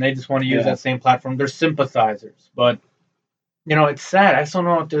platform and they just want to use Yeah. that same platform. They're sympathizers, but it's sad. I just don't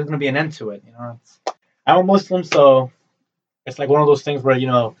know if there's going to be an end to it. I'm a Muslim, so it's like one of those things where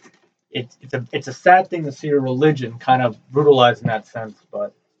it's a sad thing to see a religion kind of brutalized in that sense,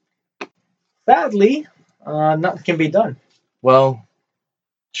 but sadly, nothing can be done. Well,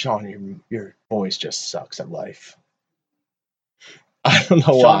 Sean, your voice just sucks at life. I don't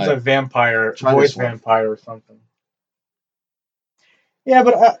know Sean's why. a vampire, Try voice this one. vampire or something. Yeah,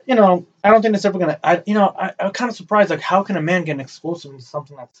 but I don't think it's ever gonna. I'm kind of surprised. Like, how can a man get an explosive into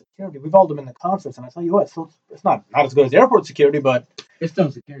something that's security? We've all been in the concerts, and I tell you what, it's not as good as airport security, but It's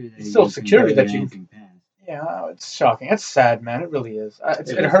still security. That It's still security that you- can pass. yeah, it's shocking. It's sad, man. It really is. It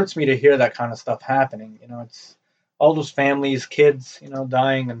It is. hurts me to hear that kind of stuff happening. It's all those families, kids,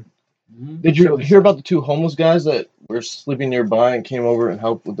 dying, and Mhm. Did you Really hear sad. about the two homeless guys that were sleeping nearby and came over and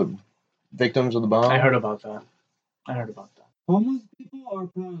helped with the victims of the bomb? I heard about that. Homeless people are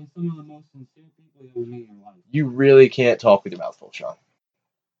probably some of the most sincere people you'll meet in your life. You really can't talk with your mouth full, Sean.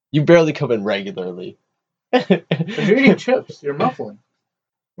 You barely come in regularly. Because you're eating chips, you're muffling.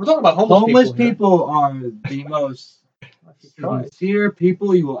 We're talking about homeless People are the most Try. sincere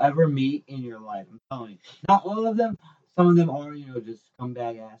people you will ever meet in your life. I'm telling you. Not all of them. Some of them are, just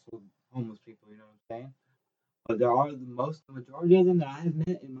scumbag asshole homeless people. You know what I'm saying? But there are the majority of them that I have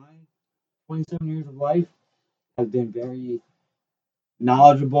met in my 27 years of life have been very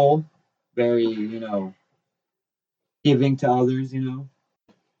knowledgeable, very giving to others.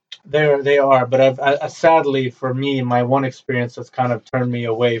 They are, but I sadly for me, my one experience that's kind of turned me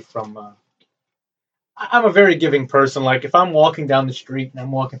away from. I'm a very giving person. Like if I'm walking down the street and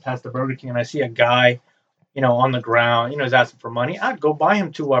I'm walking past the Burger King and I see a guy, on the ground, he's asking for money, I'd go buy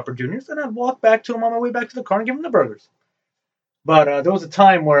him 2 Whopper Juniors and I'd walk back to him on my way back to the car and give him the burgers. But there was a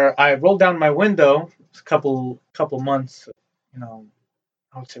time where I rolled down my window, it was a couple months, I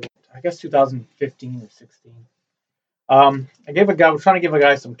would say, I guess 2015 or 16. I was trying to give a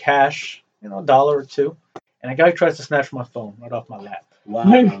guy some cash, $1 or $2, and a guy tries to snatch my phone right off my lap. Wow.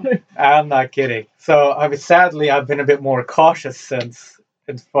 I'm not kidding. So sadly, I've been a bit more cautious since,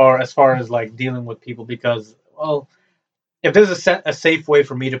 as far as like dealing with people, because if there's a safe way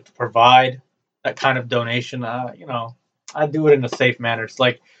for me to provide that kind of donation, I do it in a safe manner.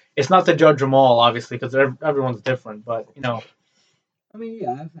 It's not to judge them all, obviously, because everyone's different, but I mean,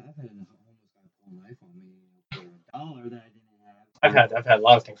 yeah, I've had enough homeless life on me for $1 that I didn't have. I've had a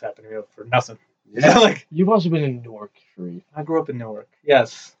lot of things happen to me for nothing. Yeah. Like You've also been in Newark, Sharif. I grew up in Newark.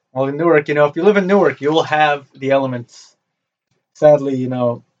 Yes. Well, in Newark, if you live in Newark, you will have the elements. Sadly,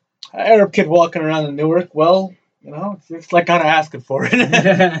 an Arab kid walking around in Newark. Well, it's like kind of asking for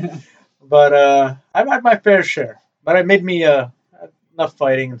it. But I've had my fair share. But it made me enough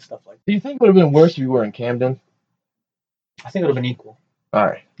fighting and stuff like that. Do you think it would have been worse if you were in Camden? I think it would have been equal. All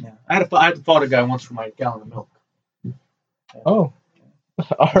right. Yeah. I had to fight a guy once for my gallon of milk. Oh.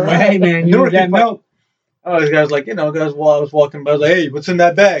 All Hey right. man, you Newark that is milk. Oh, this guy's like, guys, while I was walking by, I was like, hey, what's in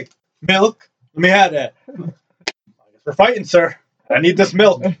that bag? Milk? Let me have that. I guess we're fighting, sir. I need this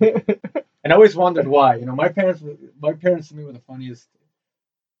milk. And I always wondered why. My parents to me were the funniest.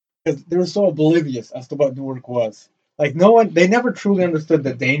 Because they were so oblivious as to what Newark was. Like, they never truly understood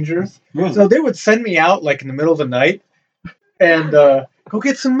the dangers. Really? So they would send me out, like, in the middle of the night and go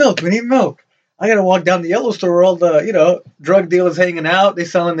get some milk. We need milk. I got to walk down the yellow store where all the, drug dealers hanging out. They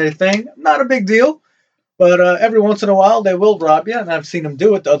selling their thing. Not a big deal. But every once in a while, they will rob you, and I've seen them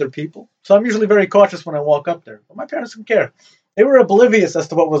do it to other people. So I'm usually very cautious when I walk up there. But my parents didn't care. They were oblivious as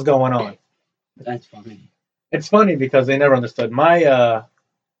to what was going on. That's funny. It's funny because they never understood.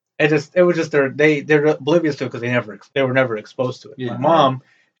 They're oblivious to it because they were never exposed to it. Yeah. My mom,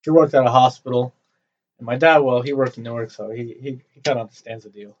 she worked at a hospital, and my dad, well, he worked in Newark, so he kind of understands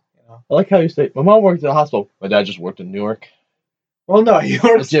the deal. I like how you say, my mom worked at a hospital. My dad just worked in Newark. Well, no, he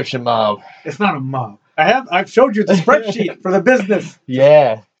works. Egyptian mob. It's not a mob. I've showed you the spreadsheet for the business,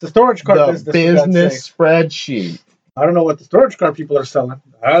 Yeah. the storage card The business. for God's business sake. spreadsheet. I don't know what the storage card people are selling.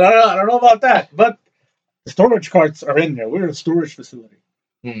 I don't know about that, but the storage cards are in there. We're a storage facility.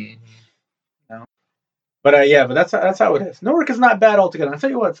 Hmm. But but that's how it is. Newark is not bad altogether. I'll tell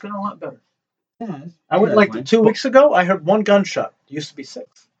you what, it's gotten a lot better. Yeah, I went like 2 weeks ago. I heard one gunshot. It used to be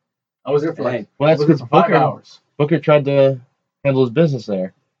 6. I was there for Hey, Well, I that's was there because for 5 hours. Booker tried to handle his business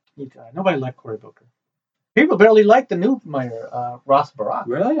there. Nobody liked Cory Booker. People barely liked the new mayor, Ross Barack.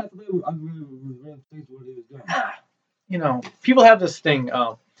 really? I'm really pleased with what he was doing. People have this thing.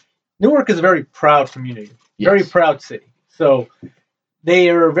 Newark is a very proud community, very Yes. proud city. So they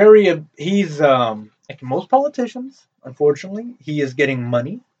are very. He's like most politicians. Unfortunately, he is getting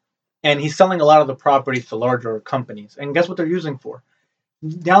money, and he's selling a lot of the properties to larger companies. And guess what they're using for?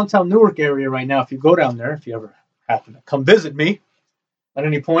 Downtown Newark area right now. If you go down there, if you ever happen to come visit me at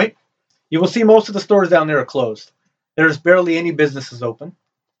any point, you will see most of the stores down there are closed. There's barely any businesses open.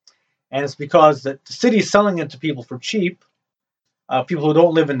 And it's because the city is selling it to people for cheap, people who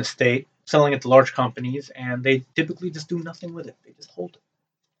don't live in the state, selling it to large companies, and they typically just do nothing with it. They just hold it.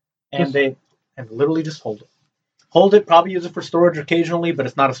 And they literally just hold it. Hold it, probably use it for storage occasionally, but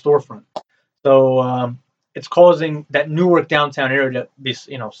it's not a storefront. So it's causing that Newark downtown area to be,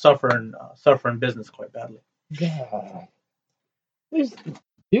 suffer in business quite badly. Yeah. Please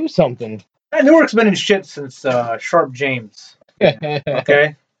do something. And Newark's been in shit since Sharp James.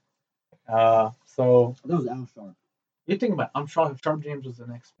 Okay. So That was Al Sharp. you think about Sharp James was the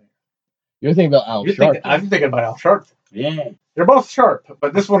next mayor. You're thinking about Al Sharp. I'm thinking about Al Sharp. Yeah. They're both Sharp,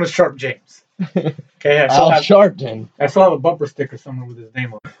 but this one is Sharp James. Okay, Al Sharpton. I still have a bumper sticker somewhere with his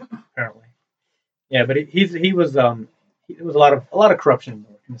name on it, apparently. Yeah, but he was there was a lot of corruption in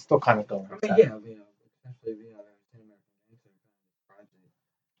Newark, and it's still kind of going.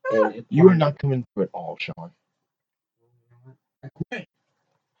 You are not coming through at all, Sean.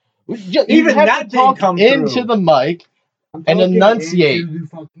 You Even have that to didn't talk come into through. the mic. And enunciate. Into the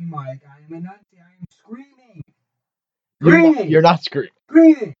fucking mic. I am enunciating. I am screaming. You're not screaming.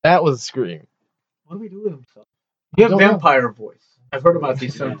 Screaming. That was a scream. What do we do with himself? You have don't know. vampire voice. I've heard about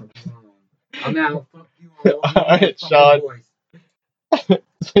these symptoms. I'm now. Fuck you. All right, Sean.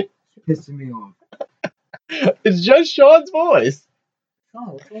 Pissing me off. It's just Sean's voice.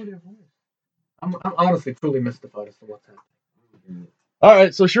 Oh, what's wrong with your voice? I'm honestly truly mystified as to what's happening. All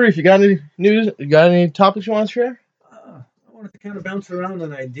right, so Sharif, you got any news? You got any topics you want to share? I wanted to kind of bounce around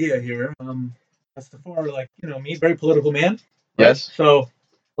an idea here. As far me, very political man. Yes. So, I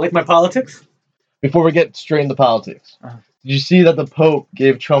like my politics. Before we get straight into politics, Uh-huh. did you see that the Pope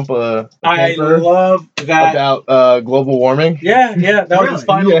gave Trump a I paper love that. about global warming? Yeah, that was his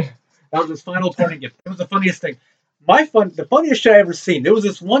final. Yeah. That was his final parting gift. It was the funniest thing. The funniest shit I ever seen. There was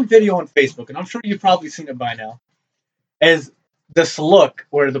this one video on Facebook, and I'm sure you've probably seen it by now. Is this look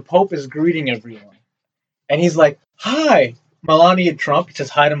where the Pope is greeting everyone, and he's like, "Hi, Melania Trump." He says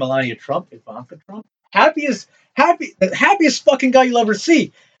hi to Melania Trump, Ivanka Trump. The happiest fucking guy you'll ever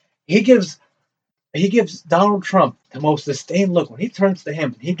see. He gives Donald Trump the most disdained look when he turns to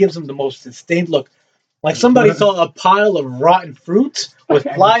him. He gives him the most disdained look, like somebody saw a pile of rotten fruit with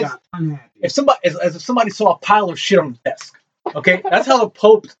flies. if somebody as if somebody saw a pile of shit on the desk. Okay, that's how the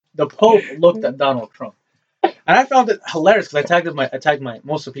Pope looked at Donald Trump. And I found it hilarious because I tagged my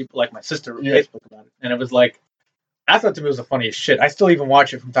most of the people, like my sister on Facebook about it, and it was like, I thought to me it was the funniest shit. I still even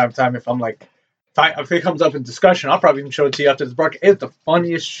watch it from time to time if I'm like, if it comes up in discussion, I'll probably even show it to you after this broadcast. It's the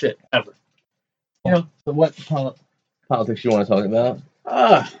funniest shit ever. You know. So what politics you want to talk about?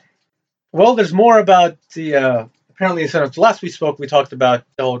 Well, there's more about the apparently. So last we spoke, we talked about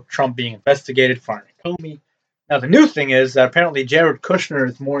the whole Trump being investigated for Comey. Now the new thing is that apparently Jared Kushner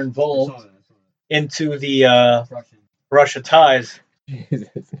is more involved into the Russia ties. Jesus.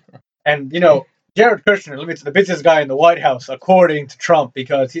 And, Jared Kushner, the busiest guy in the White House, according to Trump,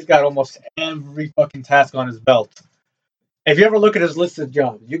 because he's got almost every fucking task on his belt. If you ever look at his list of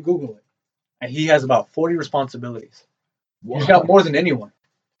jobs, you Google it, and he has about 40 responsibilities. Wow. He's got more than anyone.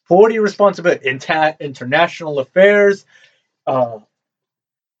 40 responsibilities. International affairs,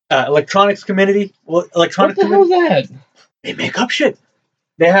 electronics committee. Well, electronics What the hell is that? They make up shit.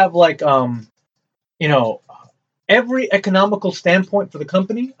 They have every economical standpoint for the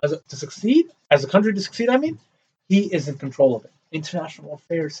company as a country to succeed. I mean, he is in control of it. International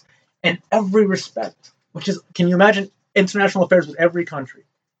affairs in every respect. Can you imagine international affairs with every country?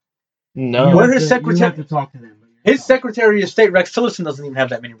 No. Where his secretary? You have to talk to them. His Secretary of State Rex Tillerson doesn't even have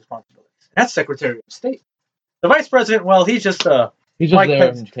that many responsibilities. That's Secretary of State. The Vice President, well, he's just Mike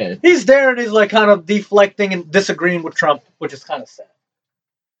there. Pence. He's there and he's like kind of deflecting and disagreeing with Trump, which is kind of sad.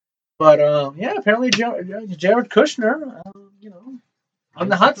 But apparently Jared Kushner, on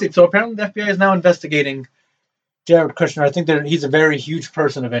the hot seat. So apparently the FBI is now investigating Jared Kushner. I think that he's a very huge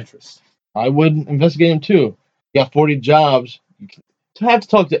person of interest. I would investigate him too. You got 40 jobs. To have to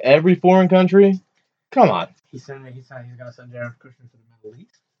talk to every foreign country? Come on. He said he's going to send Jared Kushner to the Middle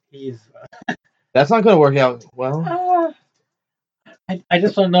East. He's. That's not going to work out well. I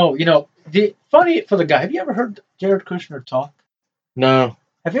just don't know. Funny for the guy. Have you ever heard Jared Kushner talk? No.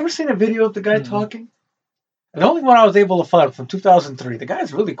 Have you ever seen a video of the guy talking? The only one I was able to find from 2003. The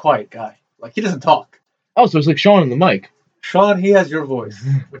guy's a really quiet guy. Like, he doesn't talk. Oh, so it's like Sean on the mic. Sean, he has your voice,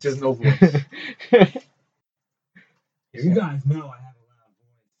 which is no voice. You guys know I have a loud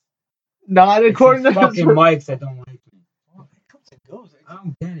voice. Not according to fucking mics that don't like me. Oh, it comes and goes. I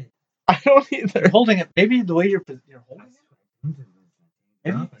don't get it. I don't either. You're holding it. Maybe the way you're holding it.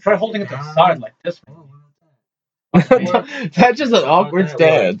 Maybe try holding it to the side like this. That's just an awkward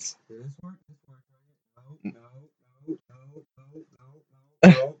stance. Does this work?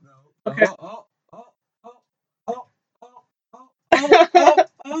 No. Okay.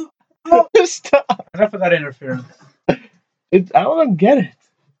 Stop. Enough of that interference. I don't get it.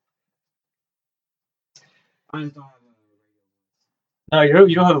 I just don't have No,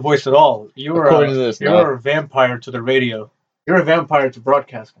 you don't have a voice at all. You're a vampire to the radio. You're a vampire to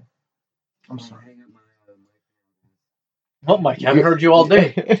broadcasting. I'm sorry. Oh, Mike, I haven't heard you all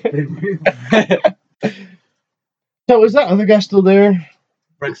day. So is that other guy still there?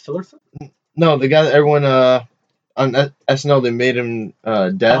 Rex Tillerson? No, the guy that everyone on SNL, they made him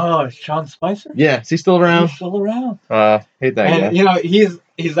deaf. Oh, Sean Spicer? Yeah, is he still around? He's still around. Hate that guy. And,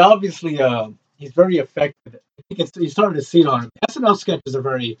 he's obviously, he's very effective. I think you're starting to see it on him. SNL sketches are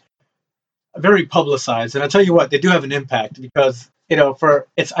very, very publicized. And I tell you what, they do have an impact because,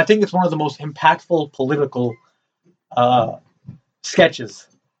 I think it's one of the most impactful political sketches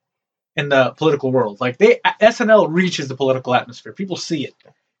in the political world. Like SNL reaches the political atmosphere. People see it.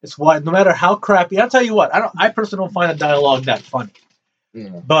 It's why no matter how crappy. I'll tell you what. I personally don't find the dialogue that funny. Yeah.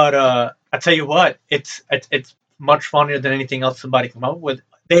 But I tell you what, it's much funnier than anything else somebody come up with.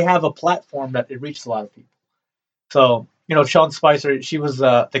 They have a platform that it reaches a lot of people. So Sean Spicer, she was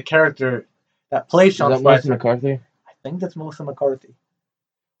the character that plays Sean Spicer. Melissa McCarthy? I think that's Melissa McCarthy.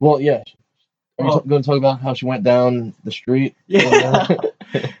 Well, yeah. Are you going to talk about how she went down the street? Yeah.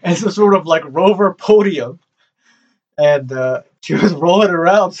 It's a sort of like rover podium. And she was rolling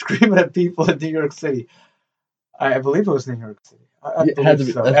around screaming at people in New York City. I believe it was New York City. I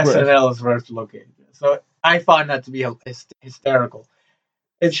believe so. SNL is where it's located. So I find that to be hysterical.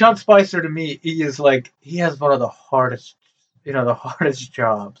 And Sean Spicer, to me, he has one of the hardest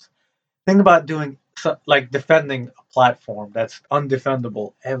jobs. Think about defending a platform that's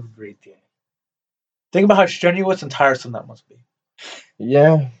undefendable every day. Think about how strenuous and tiresome that must be.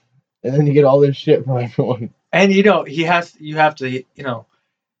 Yeah. And then you get all this shit from everyone. And you have to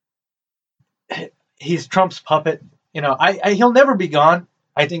he's Trump's puppet. He'll never be gone.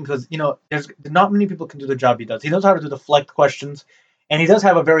 I think because there's not many people can do the job he does. He knows how to do deflect questions, and he does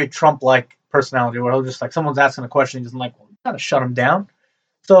have a very Trump-like personality where he'll just someone's asking a question, he doesn't kind of shut him down.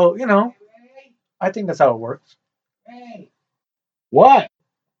 So I think that's how it works. What?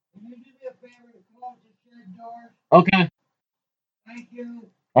 Okay. Thank you.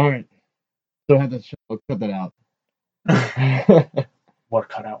 All right. So I had to cut that out. What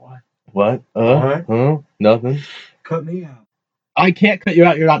cut out? Why? What? What? Huh? Nothing. Cut me out. I can't cut you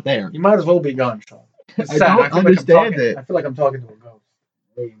out. You're not there. You might as well be gone, Sean. It's I sad. don't feel understand like I'm talking, it. I feel like I'm talking to a ghost.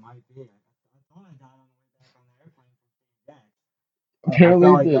 Hey, it might be. I thought I died on the way back on the airplane from Jack. Apparently, I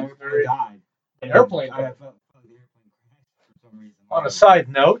felt the- like I died. The airplane. I felt like the airplane crashed for some reason. On a side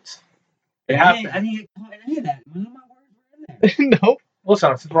note, it I happened. didn't get caught in any of that. None of my words were in there. nope.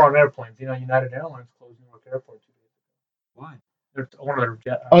 Listen, since we're on airplanes, United Airlines closed Newark Airport 2 days ago. Why? One of their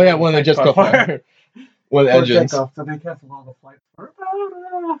jet. Oh yeah, one that just got fired. One of the engines. So they canceled all the flights for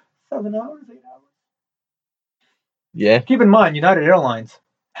about 7 hours, 8 hours. Yeah. Keep in mind, United Airlines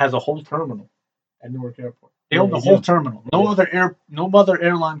has a whole terminal at Newark Airport. They own the whole terminal. No other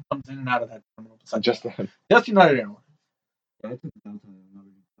airline comes in and out of that terminal. Besides Just that. That's United Airlines. Yeah, I took Delta.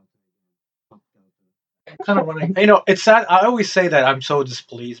 Kind of running. It's sad. I always say that I'm so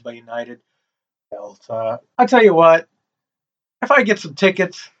displeased by United. Delta. I tell you what, if I get some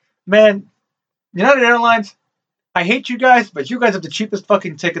tickets, man, United Airlines, I hate you guys, but you guys have the cheapest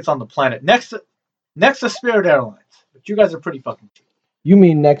fucking tickets on the planet. Next to Spirit Airlines. But you guys are pretty fucking cheap. You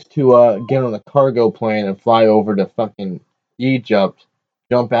mean next to get on a cargo plane and fly over to fucking Egypt,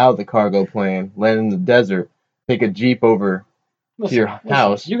 jump out of the cargo plane, land in the desert, take a jeep over to your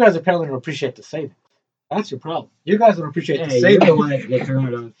house. You guys apparently don't appreciate the savings. That's your problem. You guys don't appreciate the Hey, you're savings. the one that gets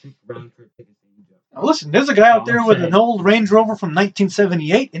 $300 round trip tickets to Egypt. Now listen, there's a guy out there with an old Range Rover from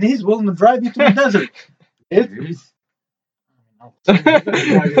 1978, and he's willing to drive you to the desert. Hey,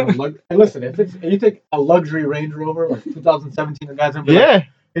 listen, if you take a luxury Range Rover, like 2017, the guy's gonna be like,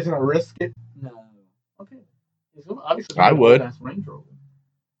 he's gonna risk it. No. Okay. He's obviously I would. That's Range Rover.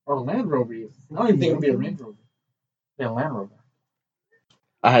 Or a Land Rover. I don't even think it'll be a Range Rover. Yeah, a Land Rover.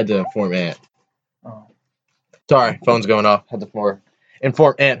 I had to inform Aunt. Oh. Sorry, phone's going off. Had to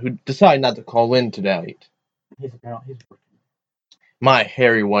inform Aunt, who decided not to call in today. He's working. My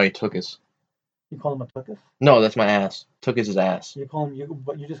Harry White took his. You call him a tuckus? No, that's my ass. Took his ass.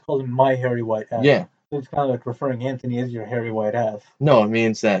 But you just called him my hairy white ass. Yeah. So it's kind of like referring Anthony as your hairy white ass. No, it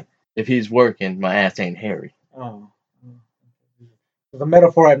means that if he's working, my ass ain't hairy. Oh. It's a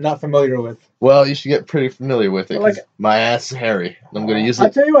metaphor I'm not familiar with. Well, you should get pretty familiar with it. Like- My ass is hairy. I'm gonna use I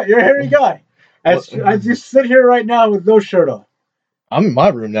it. tell you what, you're a hairy guy. I just sit here right now with no shirt on. I'm in my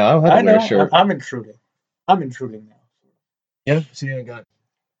room now. I don't have to wear a shirt. I'm intruding. I'm intruding now. Yeah. See, I got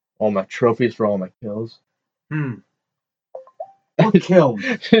all my trophies for all my kills. What killed?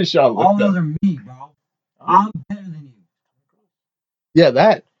 Sean All looked up. those are me, bro. I'm better than you. Yeah,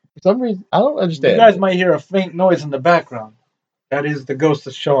 that. For some reason, I don't understand. You guys might hear a faint noise in the background. That is the ghost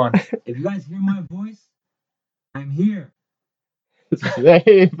of Sean. If you guys hear my voice, I'm here.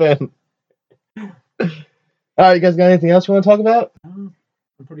 Raven. All right, you guys got anything else you want to talk about? I'm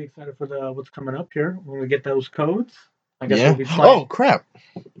pretty excited for what's coming up here when we get those codes. I guess Yeah. we'll be playing. Oh crap!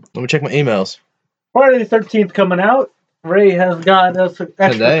 Let me check my emails. Friday the 13th coming out. Ray has got us extra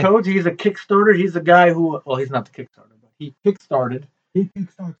Today. codes. He's a Kickstarter. He's the guy who, well, he's not the Kickstarter, but he kickstarted He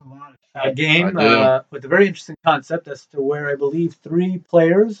kickstarts a lot of a game I do. with a very interesting concept as to where I believe 3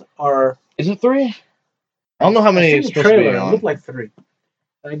 players are. Is it 3? I don't know how many I it's seen the supposed to be trailer. It on. looked like 3.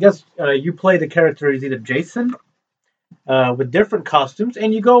 I guess you play the character as either Jason with different costumes,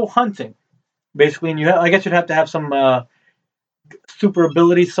 and you go hunting, basically. And I guess you'd have to have some super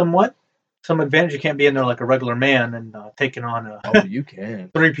ability, somewhat, some advantage. You can't be in there like a regular man and taking on Oh, you can.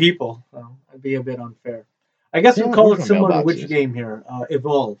 3 people. So that'd be a bit unfair. I guess Yeah, we call look it at similar to mailboxes. which game here?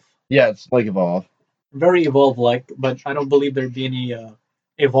 Evolve. Yeah, it's like Evolve. Very Evolve-like, but I don't believe there'd be any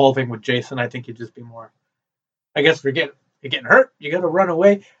evolving with Jason. I think you'd just be more. I guess if you're getting hurt, you got to run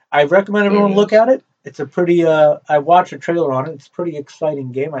away. I recommend everyone look at it. It's a pretty. I watched a trailer on it. It's a pretty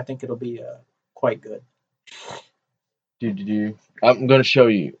exciting game. I think it'll be quite good. I'm going to show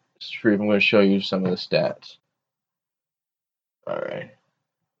you. I'm going to show you some of the stats. All right.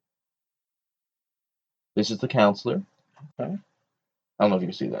 This is the counselor. Okay. I don't know if you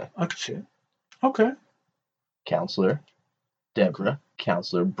can see that. I can see it. Okay. Counselor, Deborah,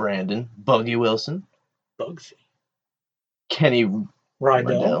 Counselor Brandon, Buggy Wilson, Bugsy. Kenny Rydell.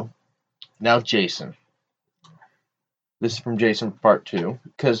 Rydell. Now Jason. This is from Jason Part 2.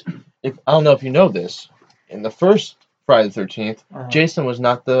 Because I don't know if you know this, in the first Friday the 13th, Jason was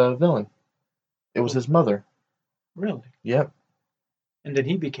not the villain. It was his mother. Really? Yep. And then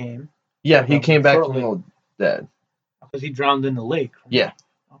he became. Yeah, he came back shortly. from the dead. Because he drowned in the lake. Right? Yeah.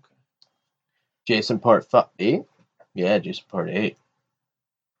 Okay. Jason Part 8? Yeah, Jason Part 8.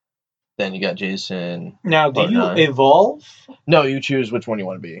 Then you got Jason. Now, do Part you 9. evolve? No, you choose which one you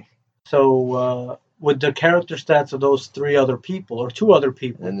want to be. So with the character stats of those 3 other people or 2 other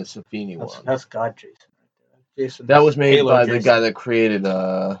people. And the Safini one. That's God Jason. Jason. That was made Halo by Jason. the guy that created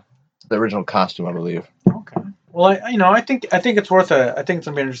the original costume, I believe. Okay. Well, I think it's worth I think it's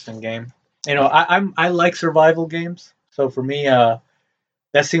an interesting game. I like survival games, so for me, that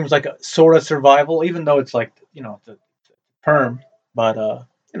seems like a sort of survival, even though it's like it's a perm, but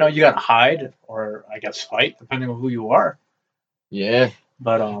you gotta hide or I guess fight depending on who you are. Yeah.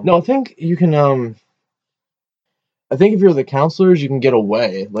 But No, I think you can. I think if you're the counselors, you can get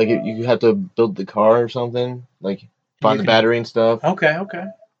away. Like you have to build the car or something. Like find the battery and stuff. Okay.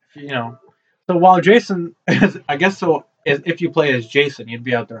 So while Jason, I guess so. If you play as Jason, you'd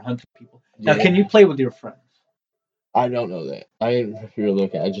be out there hunting people. Now, Yeah. can you play with your friends? I don't know that. I didn't really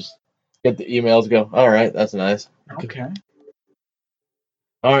look at. I just get the emails. Go. All right, that's nice. Okay.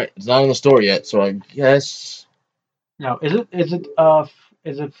 All right, it's not in the store yet, so I guess Now, is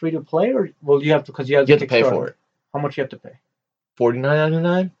it free to play or you have to because you have you have to pay for it. How much you have to pay?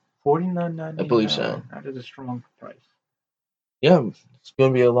 $49.99. $49.99. I believe so. That is a strong price. Yeah, it's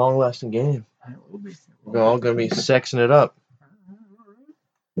gonna be a long-lasting game. It will be. We're all gonna be sexing it up.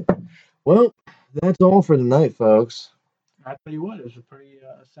 Well, that's all for tonight, folks. I tell you what, it was a pretty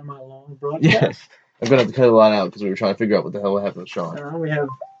semi-long broadcast. I'm gonna have to cut a lot out because we were trying to figure out what the hell happened with Sean. We have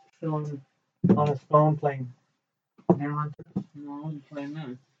Sean on his phone playing. No, I wasn't playing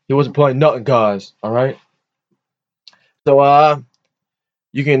that. He wasn't playing nothing, guys. All right. So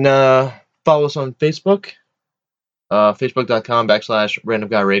you can follow us on Facebook.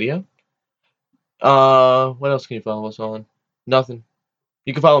 Facebook.com/randomguyradio. What else can you follow us on? Nothing.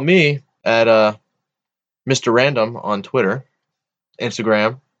 You can follow me at Mr. Random on Twitter,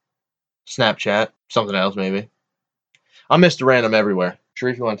 Instagram, Snapchat, something else maybe. I'm Mr. Random everywhere.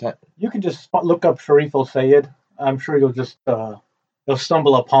 Sharif, you want to You can just look up Sharif El Sayed. I'm sure you'll just you'll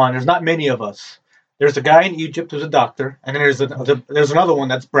stumble upon. There's not many of us. There's a guy in Egypt who's a doctor, and then there's another one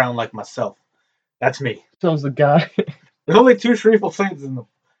that's brown like myself. That's me. So's the guy. There's only 2 Sharif El Sayeds in the, as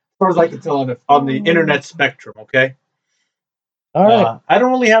far as I can tell, on the internet spectrum. Okay. All right. I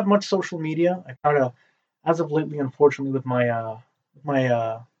don't really have much social media. I kind of, as of lately, unfortunately, with my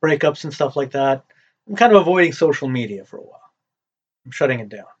breakups and stuff like that, I'm kind of avoiding social media for a while. I'm shutting it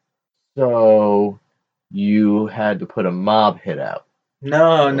down. So you had to put a mob hit out.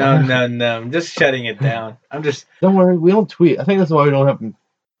 No. I'm just shutting it down. Don't worry, we don't tweet. I think that's why we don't have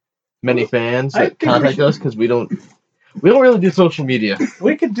many fans I that think we contact should- us because we don't really do social media.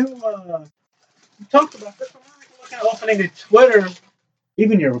 We could do. We talked about this. I'm looking at opening a Twitter.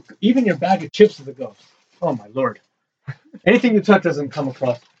 Even your bag of chips is a ghost. Oh my lord! Anything you touch doesn't come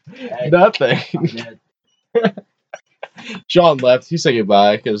across. Nothing. Yeah. Sean left. He said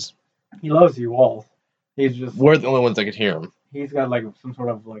goodbye because He loves you all. He's just. we're the only ones that could hear him. He's got like some sort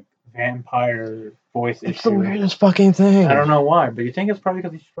of like vampire voice It's the issue. weirdest fucking thing. I don't know why, but you think it's probably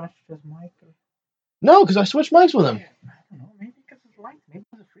because he stretched his mic? Or, No, because I switched mics with him. I don't know. Maybe because his light. Maybe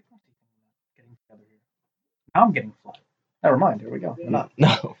because the frequency thing getting together here. Now I'm getting flat. Never mind. Here we go. No.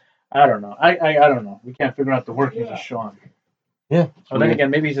 I don't know. I don't know. We can't figure out the workings of Sean. Yeah. Or then again,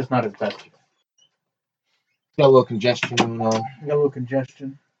 maybe he's just not his best. Got a little congestion going on. You got a little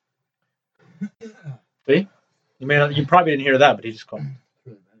congestion. See? You probably didn't hear that, but he just called.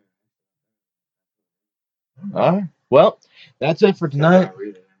 All right. Well, that's it for tonight.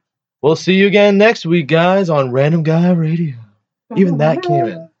 We'll see you again next week, guys, on Random Guy Radio. Even that came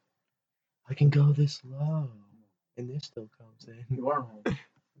in. I can go this low, and this still comes in. You are home.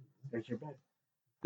 There's your bed.